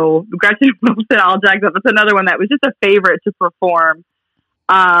 So Gretchen Wilson, All Jacked Up, that's another one that was just a favorite to perform.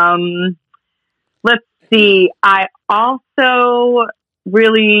 Let's see. I also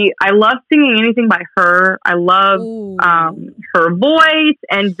I love singing anything by her. I love her voice,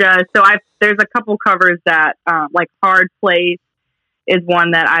 and there's a couple covers that like Hard Place is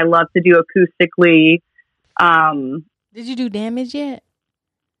one that I love to do acoustically. Did you do Damage yet?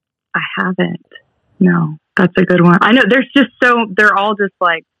 I haven't. No, that's a good one. I know they're all just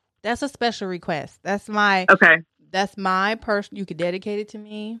like. That's a special request. That's my person. You could dedicate it to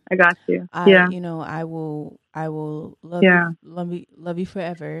me. I got you. You know, I will love you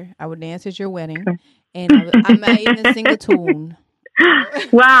forever. I will dance at your wedding, and I might even sing a tune.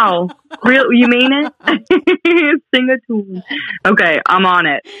 Wow, real? You mean it? Sing a tune. Okay, I'm on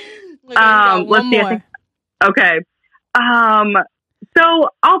it. Let's see. Okay. So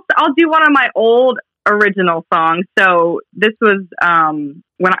I'll do one of my old original songs. So this was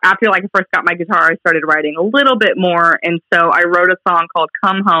after I first got my guitar, I started writing a little bit more, and so I wrote a song called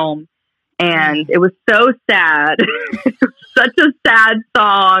 "Come Home," and it was so sad. It was such a sad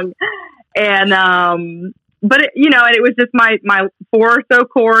song, and but it was just my 4 or so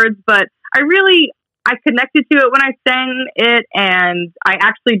chords, but I connected to it when I sang it, and I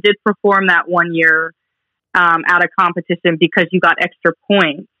actually did perform that one year at a competition because you got extra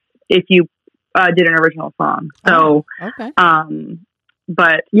points if you did an original song. So, okay.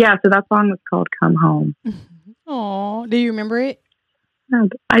 But yeah, so that song was called "Come Home." Oh, do you remember it?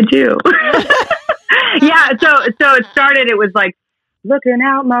 I do. Yeah. So it started. It was like looking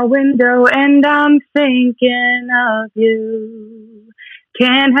out my window and I'm thinking of you.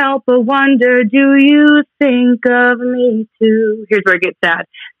 Can't help but wonder, do you think of me too? Here's where it gets sad.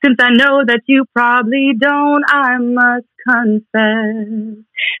 Since I know that you probably don't, I must confess.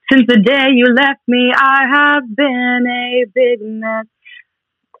 Since the day you left me, I have been a big mess.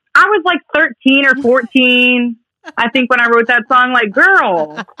 I was like 13 or 14, I think, when I wrote that song. Like,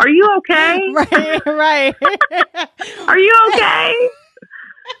 girl, are you okay? Right. Are you okay?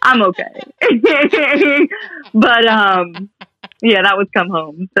 I'm okay. But, yeah, that was "Come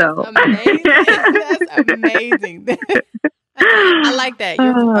Home." So That's amazing. I like that.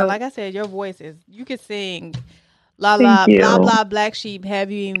 Like I said, your voice is. You could sing, la la blah blah Black Sheep. Have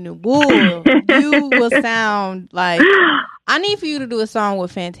you even the wool? You will sound like. I need for you to do a song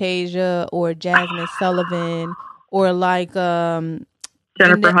with Fantasia or Jasmine Sullivan or like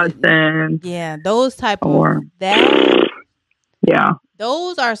Jennifer Hudson. Yeah, those type of that. Yeah,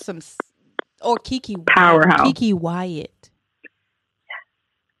 those are some. Or Kiki powerhouse. Kiki Wyatt.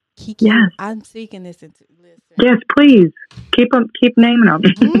 Kiki, yes. I'm seeking this into listen. Yes, please keep naming them.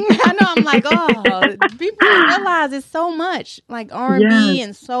 I know. I'm like, people don't realize it's so much like R&B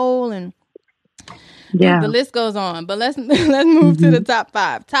and soul and the list goes on. But let's move to the top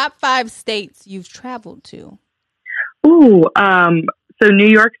 5. Top 5 states you've traveled to. Ooh, so New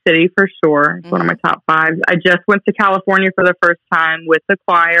York City for sure. It's one of my top 5. I just went to California for the first time with the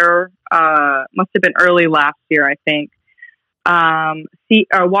choir. Must have been early last year, I think.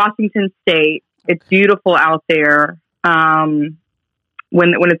 Washington State. It's beautiful out there. When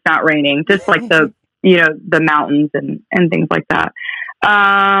it's not raining, just like the mountains and things like that.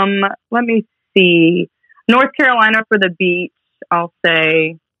 Let me see. North Carolina for the beach, I'll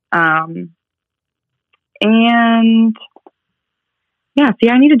say. And yeah, see,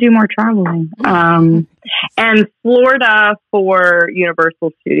 I need to do more traveling. And Florida for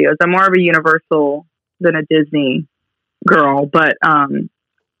Universal Studios. I'm more of a Universal than a Disney girl, but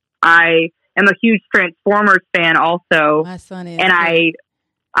I am a huge Transformers fan also. My son is, and I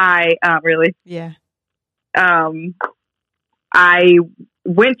really, yeah. I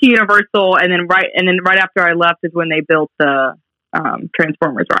went to Universal, and then right after I left is when they built the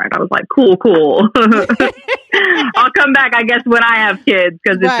Transformers ride. I was like, cool. I'll come back, I guess, when I have kids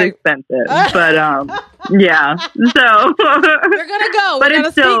because it's expensive. But yeah. So we're gonna go. We're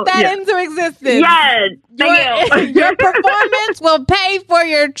gonna speak that into existence. Yes. Thank you. Your performance will pay for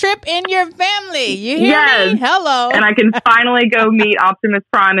your trip and your family. You hear me? Hello. And I can finally go meet Optimus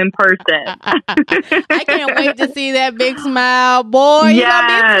Prime in person. I can't wait to see that big smile, boy. You're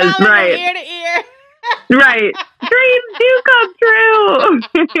gonna be smiling from ear to ear. Right. Dreams do come true.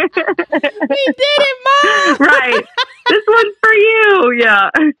 We did it, Mom. Right. This one's for you. Yeah.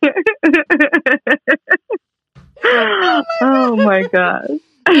 Oh my gosh.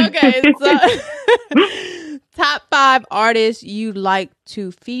 Okay, so top 5 artists you like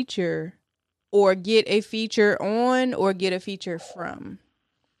to feature or get a feature on or get a feature from.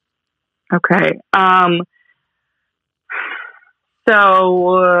 Okay.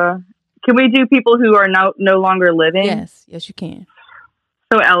 So can we do people who are no longer living? Yes, you can.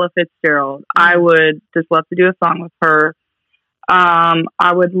 So Ella Fitzgerald, I would just love to do a song with her.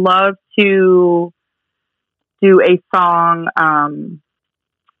 I would love to do a song.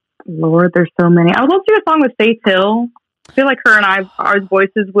 Lord, there's so many. I would love to do a song with Faith Hill. I feel like her and our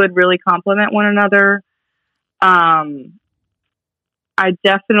voices would really complement one another. I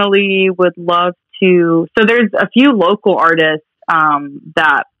definitely would love to. So there's a few local artists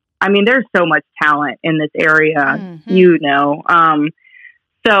that, I mean, there's so much talent in this area, you know.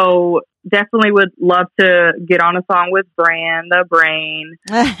 So definitely would love to get on a song with Bran the Brain.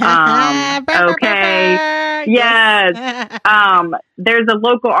 Okay. Yes. There's a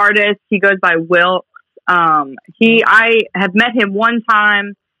local artist. He goes by Will. I have met him one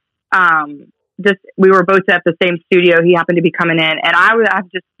time. We were both at the same studio. He happened to be coming in, and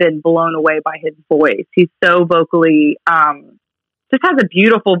I've just been blown away by his voice. He's so vocally, just has a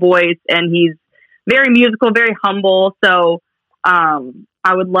beautiful voice, and he's very musical, very humble. So,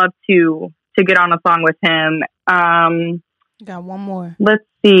 I would love to get on a song with him. Got one more. Let's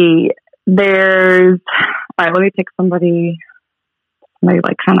see. All right, let me pick somebody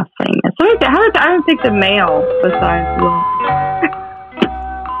like kind of famous. I don't pick the male besides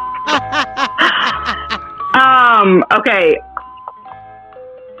okay.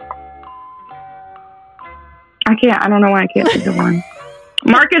 I don't know why I can't think of one.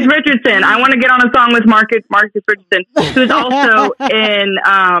 Marcus Richardson. I want to get on a song with Marcus Richardson, who's also in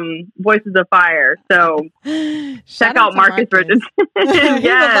Voices of Fire. So check out Marcus Richardson. Yes.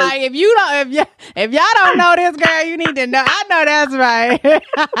 He was like, if y'all don't know this girl, you need to know. I know that's right.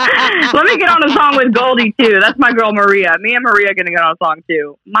 Let me get on a song with Goldie too. That's my girl Maria. Me and Maria are gonna get on a song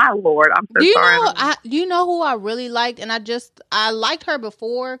too. My Lord, I'm so sorry. Do you know who I really liked? And I liked her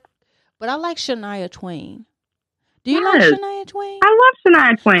before, but I like Shania Twain. Do you like Shania Twain? I love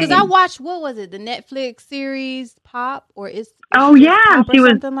Shania Twain. Because I watched, what was it, the Netflix series Pop? Or is oh, yeah. Pop or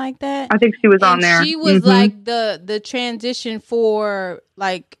something like that? I think she was on there. She was like the transition for,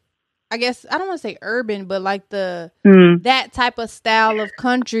 like, I guess, I don't want to say urban, but like that type of style of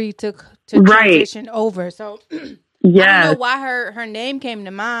country to transition over. So I don't know why her name came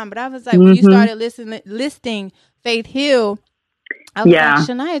to mind, but I was like, when you started listing Faith Hill, I was like,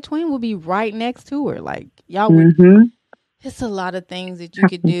 Shania Twain would be right next to her. Like, y'all would. It's a lot of things that you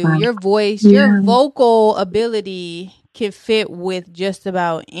could do. Your voice, your vocal ability can fit with just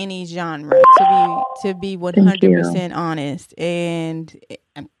about any genre. To be 100% honest, and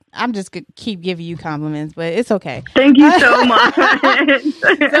I'm just gonna keep giving you compliments, but it's okay. Thank you so much. So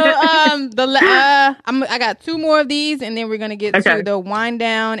I got 2 more of these, and then we're gonna get to the wind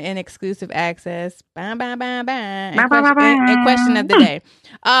down and exclusive access. Bam, bam, bam, bam. And question of the day.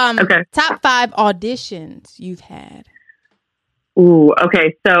 Top 5 auditions you've had. Ooh,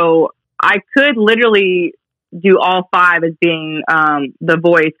 okay. So I could literally do all 5 as being The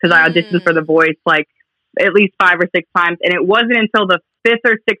Voice, because I auditioned for The Voice like at least 5 or 6 times, and it wasn't until the 5th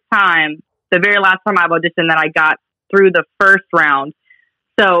or 6th time, the very last time I've auditioned, that I got through the first round.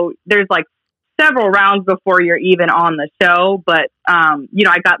 So there's like several rounds before you're even on the show, but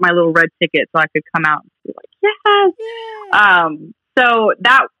I got my little red ticket so I could come out and be like, yes. So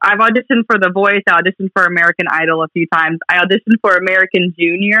that I've auditioned for The Voice. I auditioned for American Idol a few times. I auditioned for American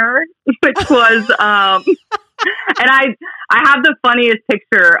Junior, which was and I have the funniest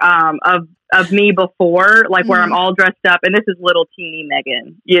picture of me before, like where I'm all dressed up, and this is little teeny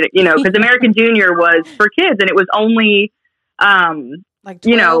Megan, you know, because American Junior was for kids, and it was only like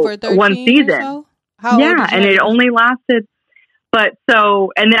 12 or 13 one season. Or so? And it only lasted. But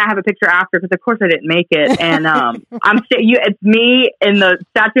and then I have a picture after, because of course I didn't make it, and it's me and the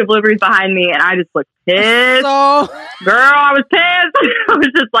Statue of Liberty behind me, and I just look pissed. Girl, I was pissed. I was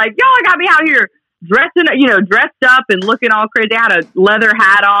just like, y'all got me out here dressed up and looking all crazy. I had a leather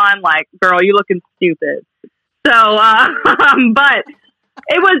hat on. Like, girl, you looking stupid. So, but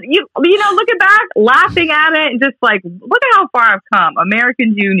it was, you know, looking back, laughing at it, and just like, look at how far I've come.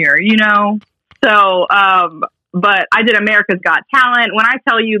 American Junior, you know? So, but I did America's Got Talent. When I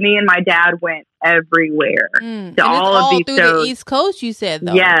tell you, me and my dad went everywhere to and all it's of these through shows. the East Coast, you said,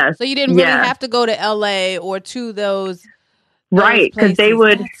 though. Yes. So you didn't really have to go to LA or to those Right, because they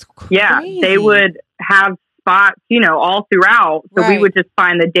would, they would have spots, you know, all throughout. So we would just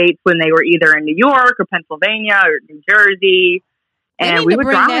find the dates when they were either in New York or Pennsylvania or New Jersey. And we would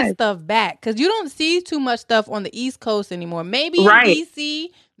bring drive that stuff back, because you don't see too much stuff on the East Coast anymore. Maybe in DC,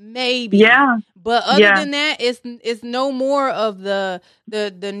 maybe. Yeah. But other than that, it's no more of the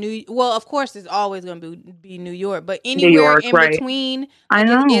new. Well, of course, it's always going to be New York, but anywhere in between, I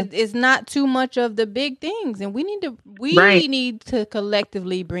know it's not too much of the big things, and we need to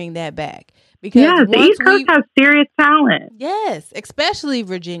collectively bring that back, because the East Coast has serious talent. Yes, especially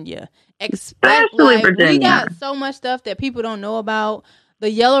Virginia. Virginia. We got so much stuff that people don't know about. The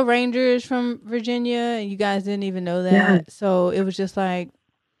Yellow Rangers from Virginia, and you guys didn't even know that. Yes. So it was just like,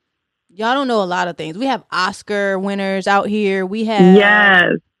 y'all don't know a lot of things. We have Oscar winners out here. We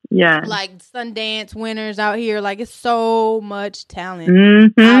have like Sundance winners out here. Like, it's so much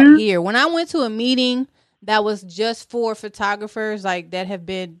talent out here. When I went to a meeting that was just for photographers, like that have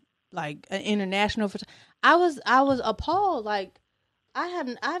been like an international, I was appalled. Like,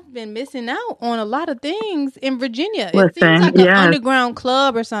 I've been missing out on a lot of things in Virginia. It seems like an underground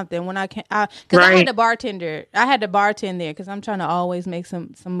club or something. When I had to bartender. I had to bartend there because I'm trying to always make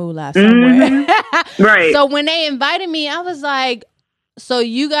some moolah somewhere. Right. So when they invited me, I was like, so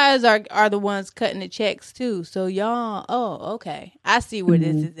you guys are the ones cutting the checks too. So y'all, oh, okay. I see where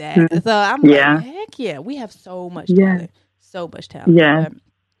this is at. So I'm like, heck yeah, we have so much talent. So much talent. Yeah.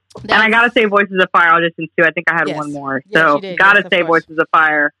 And I gotta say, Voices of Fire audition too. I think I had one more. So gotta say, Voices of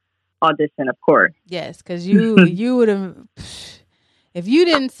Fire audition, of course. Yes, because you would have, if you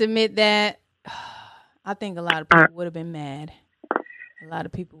didn't submit that, I think a lot of people would have been mad. A lot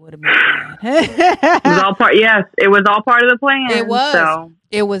of people would have been mad. It was all part. Yes, it was all part of the plan. It was. So.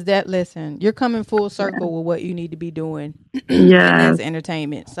 It was that. Listen, you're coming full circle with what you need to be doing. Yes,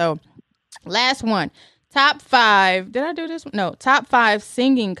 entertainment. So, last one. Top 5. Did I do this one? No. Top 5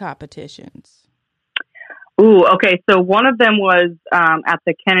 singing competitions. Ooh, okay. So one of them was at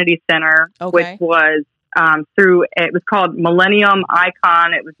the Kennedy Center, which was it was called Millennium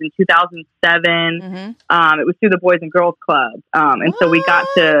Icon. It was in 2007. It was through the Boys and Girls Club. And so we got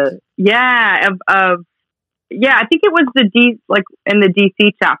to, I think it was in the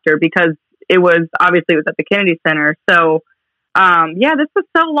DC chapter, because it was at the Kennedy Center. So, this was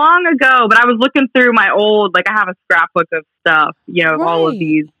so long ago, but I was looking through my old, I have a scrapbook of stuff, of all of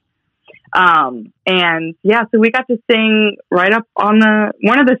these. So we got to sing right up on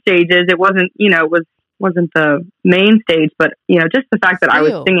one of the stages. It wasn't, wasn't the main stage, but, just the fact that I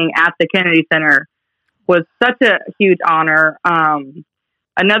was singing at the Kennedy Center was such a huge honor.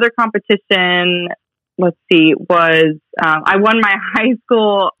 Another competition, was, I won my high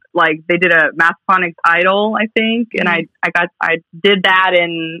school, they did a Math Phonics Idol, I think. And I did that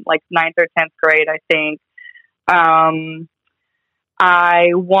in 9th or 10th grade, I think.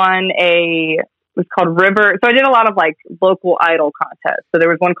 I won it was called River. So I did a lot of local idol contests. So there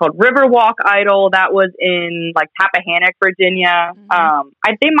was one called Riverwalk Idol that was in Tappahannock, Virginia.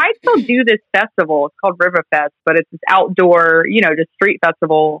 They might still do this festival. It's called Riverfest, but it's this outdoor, just street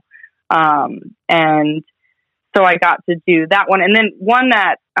festival. And so I got to do that one. And then one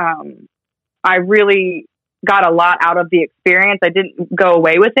that I really got a lot out of the experience. I didn't go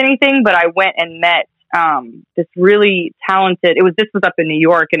away with anything, but I went and met this really talented, this was up in New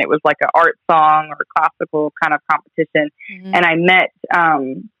York, and it was like an art song or classical kind of competition. And I met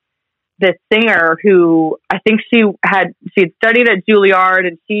this singer who I think she had studied at Juilliard,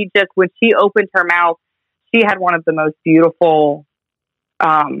 and she just, when she opened her mouth, she had one of the most beautiful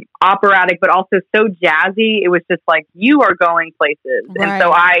operatic, but also so jazzy. It was just you are going places. Right. And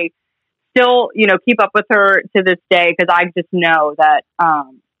so I still, keep up with her to this day, because I just know that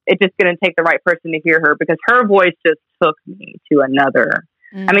it's just going to take the right person to hear her, because her voice just took me to another.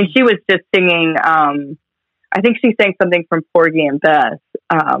 I mean, she was just singing, I think she sang something from Porgy and Bess,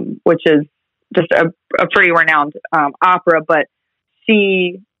 which is just a pretty renowned opera, but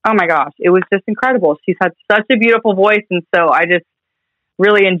oh my gosh, it was just incredible. She's had such a beautiful voice. And so I just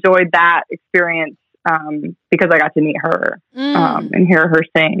really enjoyed that experience because I got to meet her and hear her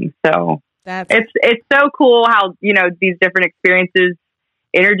sing. So it's so cool how, these different experiences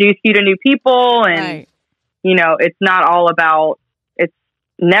introduce you to new people, and it's not all about, it's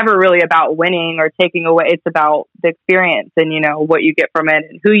never really about winning or taking away. It's about the experience and what you get from it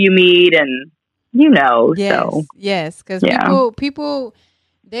and who you meet, and So yes, because people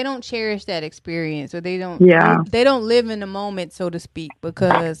they don't cherish that experience, or they don't live in the moment, so to speak,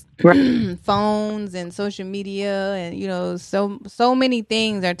 because phones and social media and so many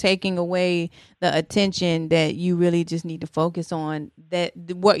things are taking away the attention that you really just need to focus on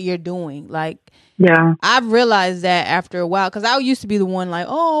what you're doing. Like, I've realized that after a while, because I used to be the one like,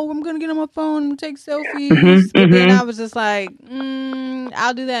 oh, I'm gonna get on my phone and take selfies, but then I was just like,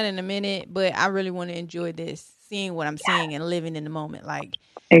 I'll do that in a minute, but I really want to enjoy this, seeing what I'm seeing and living in the moment. Like,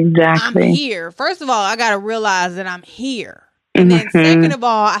 exactly. I'm here. First of all, I got to realize that I'm here. And then second of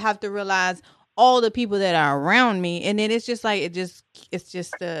all, I have to realize all the people that are around me. And then it's just like, it's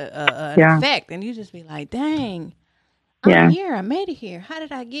just an effect. And you just be like, dang, I'm here. I made it here. How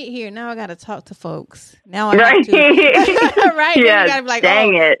did I get here? Now I got to talk to folks. Now I have to. Right? Yeah, you got to be like,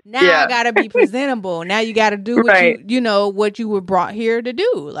 dang it. Now I got to be presentable. Now you got to do what what you were brought here to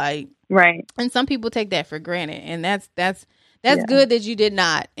do. Like, right. And some people take that for granted. And that's good that you did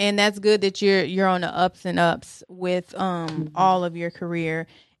not, and that's good that you're on the ups and ups with all of your career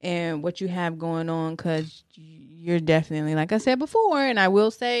and what you have going on, because you're definitely, like I said before, and I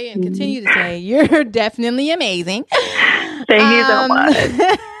will say and continue to say, you're definitely amazing. Thank you so much.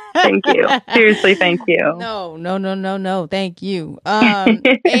 Thank you. Seriously, thank you. No. Thank you.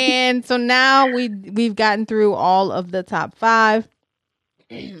 And so now we've gotten through all of the top 5.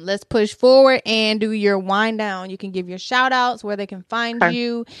 Let's push forward and do your wind down. You can give your shout outs, where they can find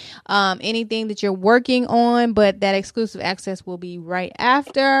you, anything that you're working on, but that exclusive access will be right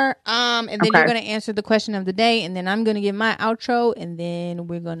after. And then you're going to answer the question of the day, and then I'm going to give my outro, and then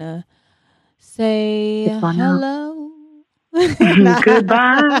we're going to say hello.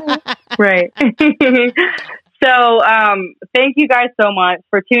 Goodbye. Right. So, thank you guys so much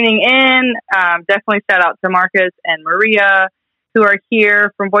for tuning in. Definitely shout out to Marcus and Maria, who are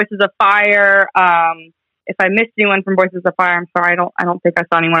here from Voices of Fire. If I missed anyone from Voices of Fire, I'm sorry. I don't think I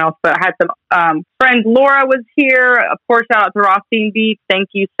saw anyone else, but I had some friends. Laura was here. Of course, shout out to Rothstein Beats. Thank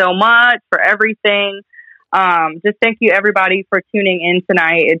you so much for everything. Just thank you, everybody, for tuning in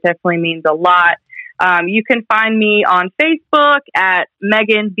tonight. It definitely means a lot. You can find me on Facebook at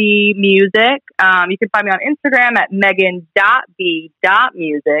Megan B Music. You can find me on Instagram at Megan.B.music.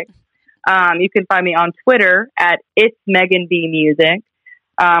 You can find me on Twitter at It's Megan B Music.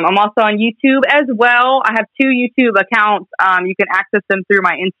 I'm also on YouTube as well. I have 2 YouTube accounts. You can access them through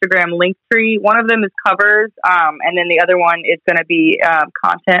my Instagram link tree. One of them is covers, and then the other one is going to be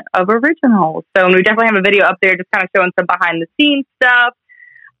content of originals. So we definitely have a video up there just kind of showing some behind the scenes stuff.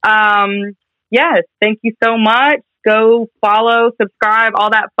 Yes, thank you so much. Go follow, subscribe, all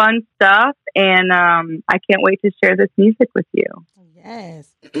that fun stuff. And I can't wait to share this music with you.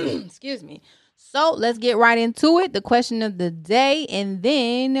 Yes. Excuse me. So let's get right into it. The question of the day, and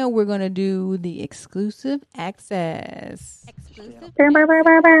then we're going to do the exclusive access. So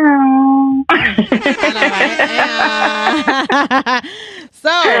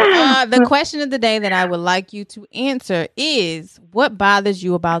the question of the day that I would like you to answer is, what bothers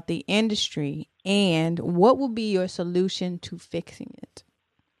you about the industry, and what will be your solution to fixing it?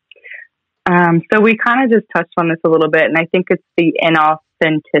 So we kind of just touched on this a little bit, and I think it's the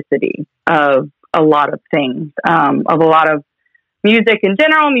inauthenticity of a lot of things, of a lot of music in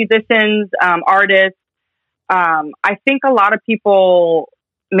general, musicians, artists. I think a lot of people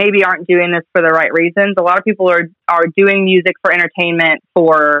maybe aren't doing this for the right reasons. A lot of people are doing music for entertainment,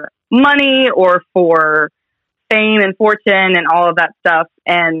 for money, or for fame and fortune and all of that stuff.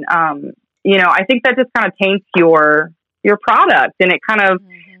 And, I think that just kind of taints your product, and it kind of,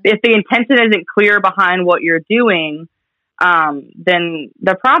 if the intention isn't clear behind what you're doing, then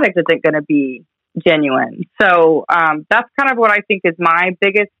the product isn't going to be genuine. So that's kind of what I think is my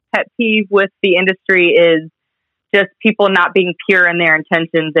biggest pet peeve with the industry, is just people not being pure in their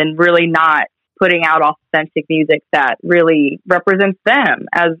intentions and really not putting out authentic music that really represents them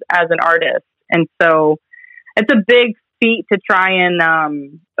as an artist. And so it's a big feat to try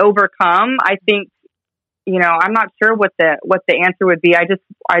and overcome. I think, I'm not sure what the answer would be. I just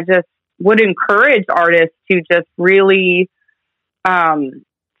would encourage artists to just really find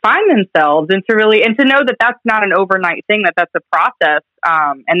themselves, and to know that that's not an overnight thing, that's a process,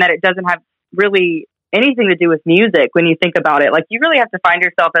 and that it doesn't have really anything to do with music when you think about it. Like, you really have to find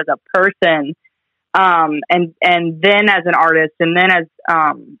yourself as a person, and then as an artist, and then as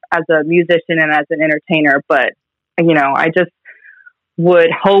a musician and as an entertainer. But I just would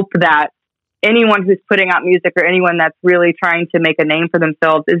hope that anyone who's putting out music, or anyone that's really trying to make a name for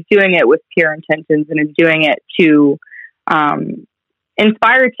themselves, is doing it with pure intentions, and is doing it to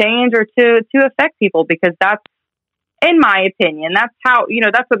inspire change, or to affect people, because that's in my opinion. That's how,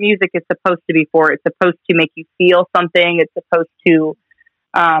 that's what music is supposed to be for. It's supposed to make you feel something. It's supposed to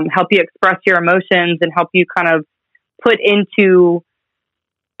help you express your emotions and help you kind of put into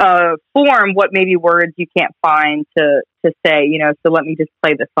form what maybe words you can't find to say, so let me just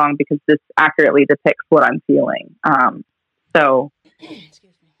play this song because this accurately depicts what I'm feeling.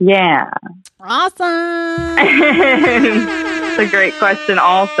 Yeah. Awesome. It's a great question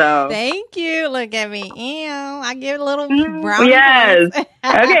also. Thank you. Look at me. Ew. I give a little brownie. Yes.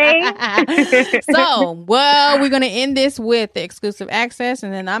 Okay. So, we're going to end this with the exclusive access,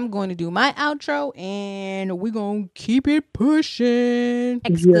 and then I'm going to do my outro, and we're going to keep it pushing.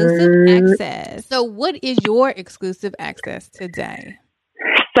 Exclusive access. So, what is your exclusive access today?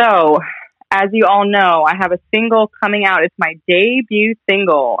 So, as you all know, I have a single coming out. It's my debut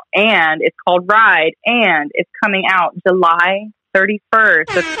single, and it's called Ride, and it's coming out July 31st.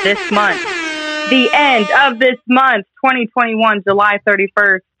 That's this month. The end of this month, 2021, July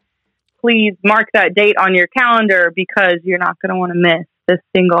 31st. Please mark that date on your calendar because you're not going to want to miss this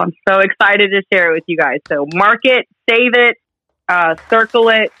single. I'm so excited to share it with you guys. So mark it, save it, circle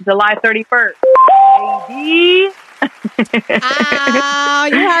it, July 31st. Baby. Oh,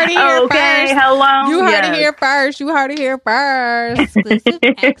 you heard it here first. Hello. You heard it here first. You heard it here first. Exclusive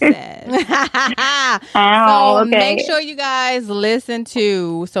access. So make sure you guys listen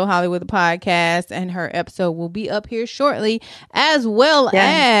to So Hollywood the podcast, and her episode will be up here shortly, as well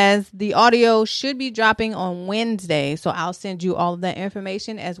as the audio should be dropping on Wednesday. So I'll send you all of that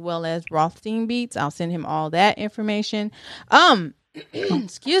information, as well as Rothstein Beats. I'll send him all that information.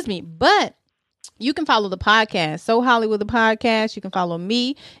 Excuse me, but you can follow the podcast, So Hollywood the podcast. You can follow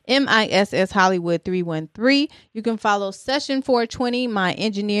me, MISS Hollywood 313. You can follow Session 420, my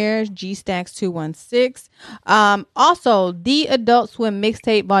engineer, G Stacks 216. Also, the Adult Swim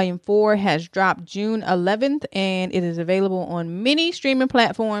Mixtape Volume 4 has dropped June 11th, and it is available on many streaming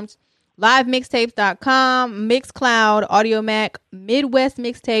platforms: LiveMixtapes.com, Mixcloud, AudioMac, Midwest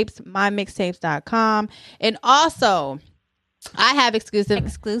Mixtapes, MyMixtapes.com, and also I have exclusive.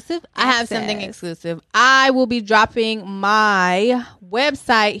 I have something exclusive. I will be dropping my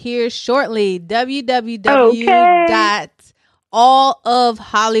website here shortly.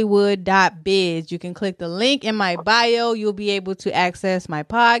 www.allofhollywood.biz. You can click the link in my bio. You'll be able to access my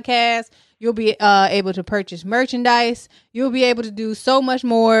podcast. You'll be able to purchase merchandise. You'll be able to do so much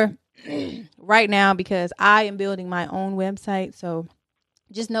more right now because I am building my own website. So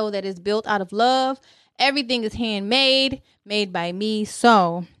just know that it's built out of love. Everything is handmade, made by me.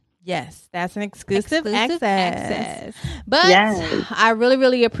 So, yes, that's an exclusive access. But I really,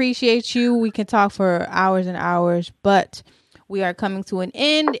 really appreciate you. We can talk for hours and hours, but we are coming to an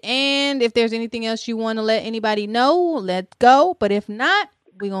end. And if there's anything else you want to let anybody know, let's go. But if not,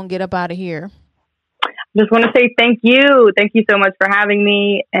 we're going to get up out of here. Just want to say thank you. Thank you so much for having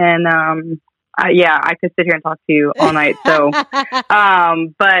me. And, I could sit here and talk to you all night. So,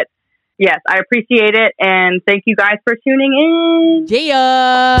 but yes, I appreciate it, and thank you guys for tuning in.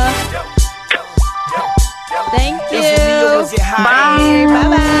 Yeah. Thank you. Bye.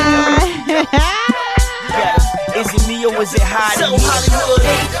 Bye-bye. Is it me or is it hot? So Hollywood,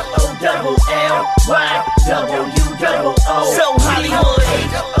 H-O-double-L-Y-W-O-O. So Hollywood,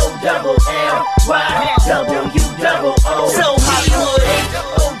 H-O-double-L-Y-W-O-O. So Hollywood,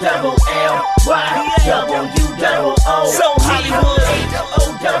 H-O-double-L-Y-W-O-O. So Hollywood,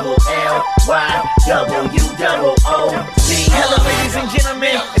 H-O-double-L-Y-W-O-O. Hello, ladies and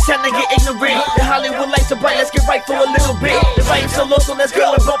gentlemen, it's time to get ignorant. The Hollywood lights are bright, let's get right for a little bit. The vibe's so low, so let's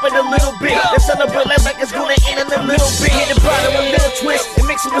go and bump it a little bit. Let's celebrate like it's gonna end in a little bit. Hit the bottom, a little twist, and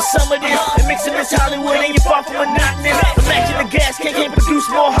mix it with some of this. And mix it this Hollywood, and you're far from monotonous. Imagine the gas can't produce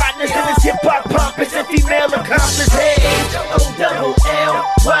more hotness than this hip-hop pompous and female accomplice. Hey,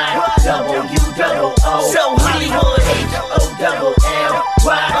 H-O-double-L-Y-W-O-O. So Hollywood,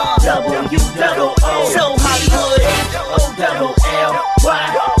 H-O-double-L-Y-W-O-O. So Hollywood,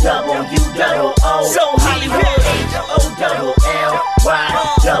 H-O-double-L-Y-W-O-O. So Hollywood, H-O-double-L-Y-W-O-O.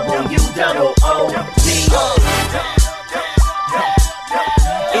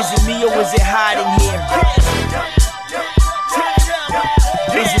 Is it me or is it hot in here?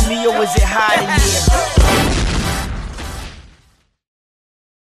 Is it me or is it hot in here?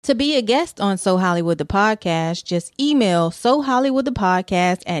 To be a guest on So Hollywood the Podcast, just email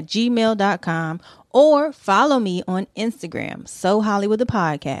sohollywoodthepodcast@gmail.com or follow me on Instagram, So Hollywood the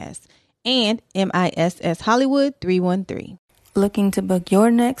Podcast, and MISS Hollywood 313. Looking to book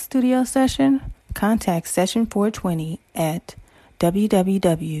your next studio session? Contact Session 420 at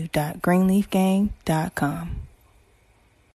www.greenleafgang.com.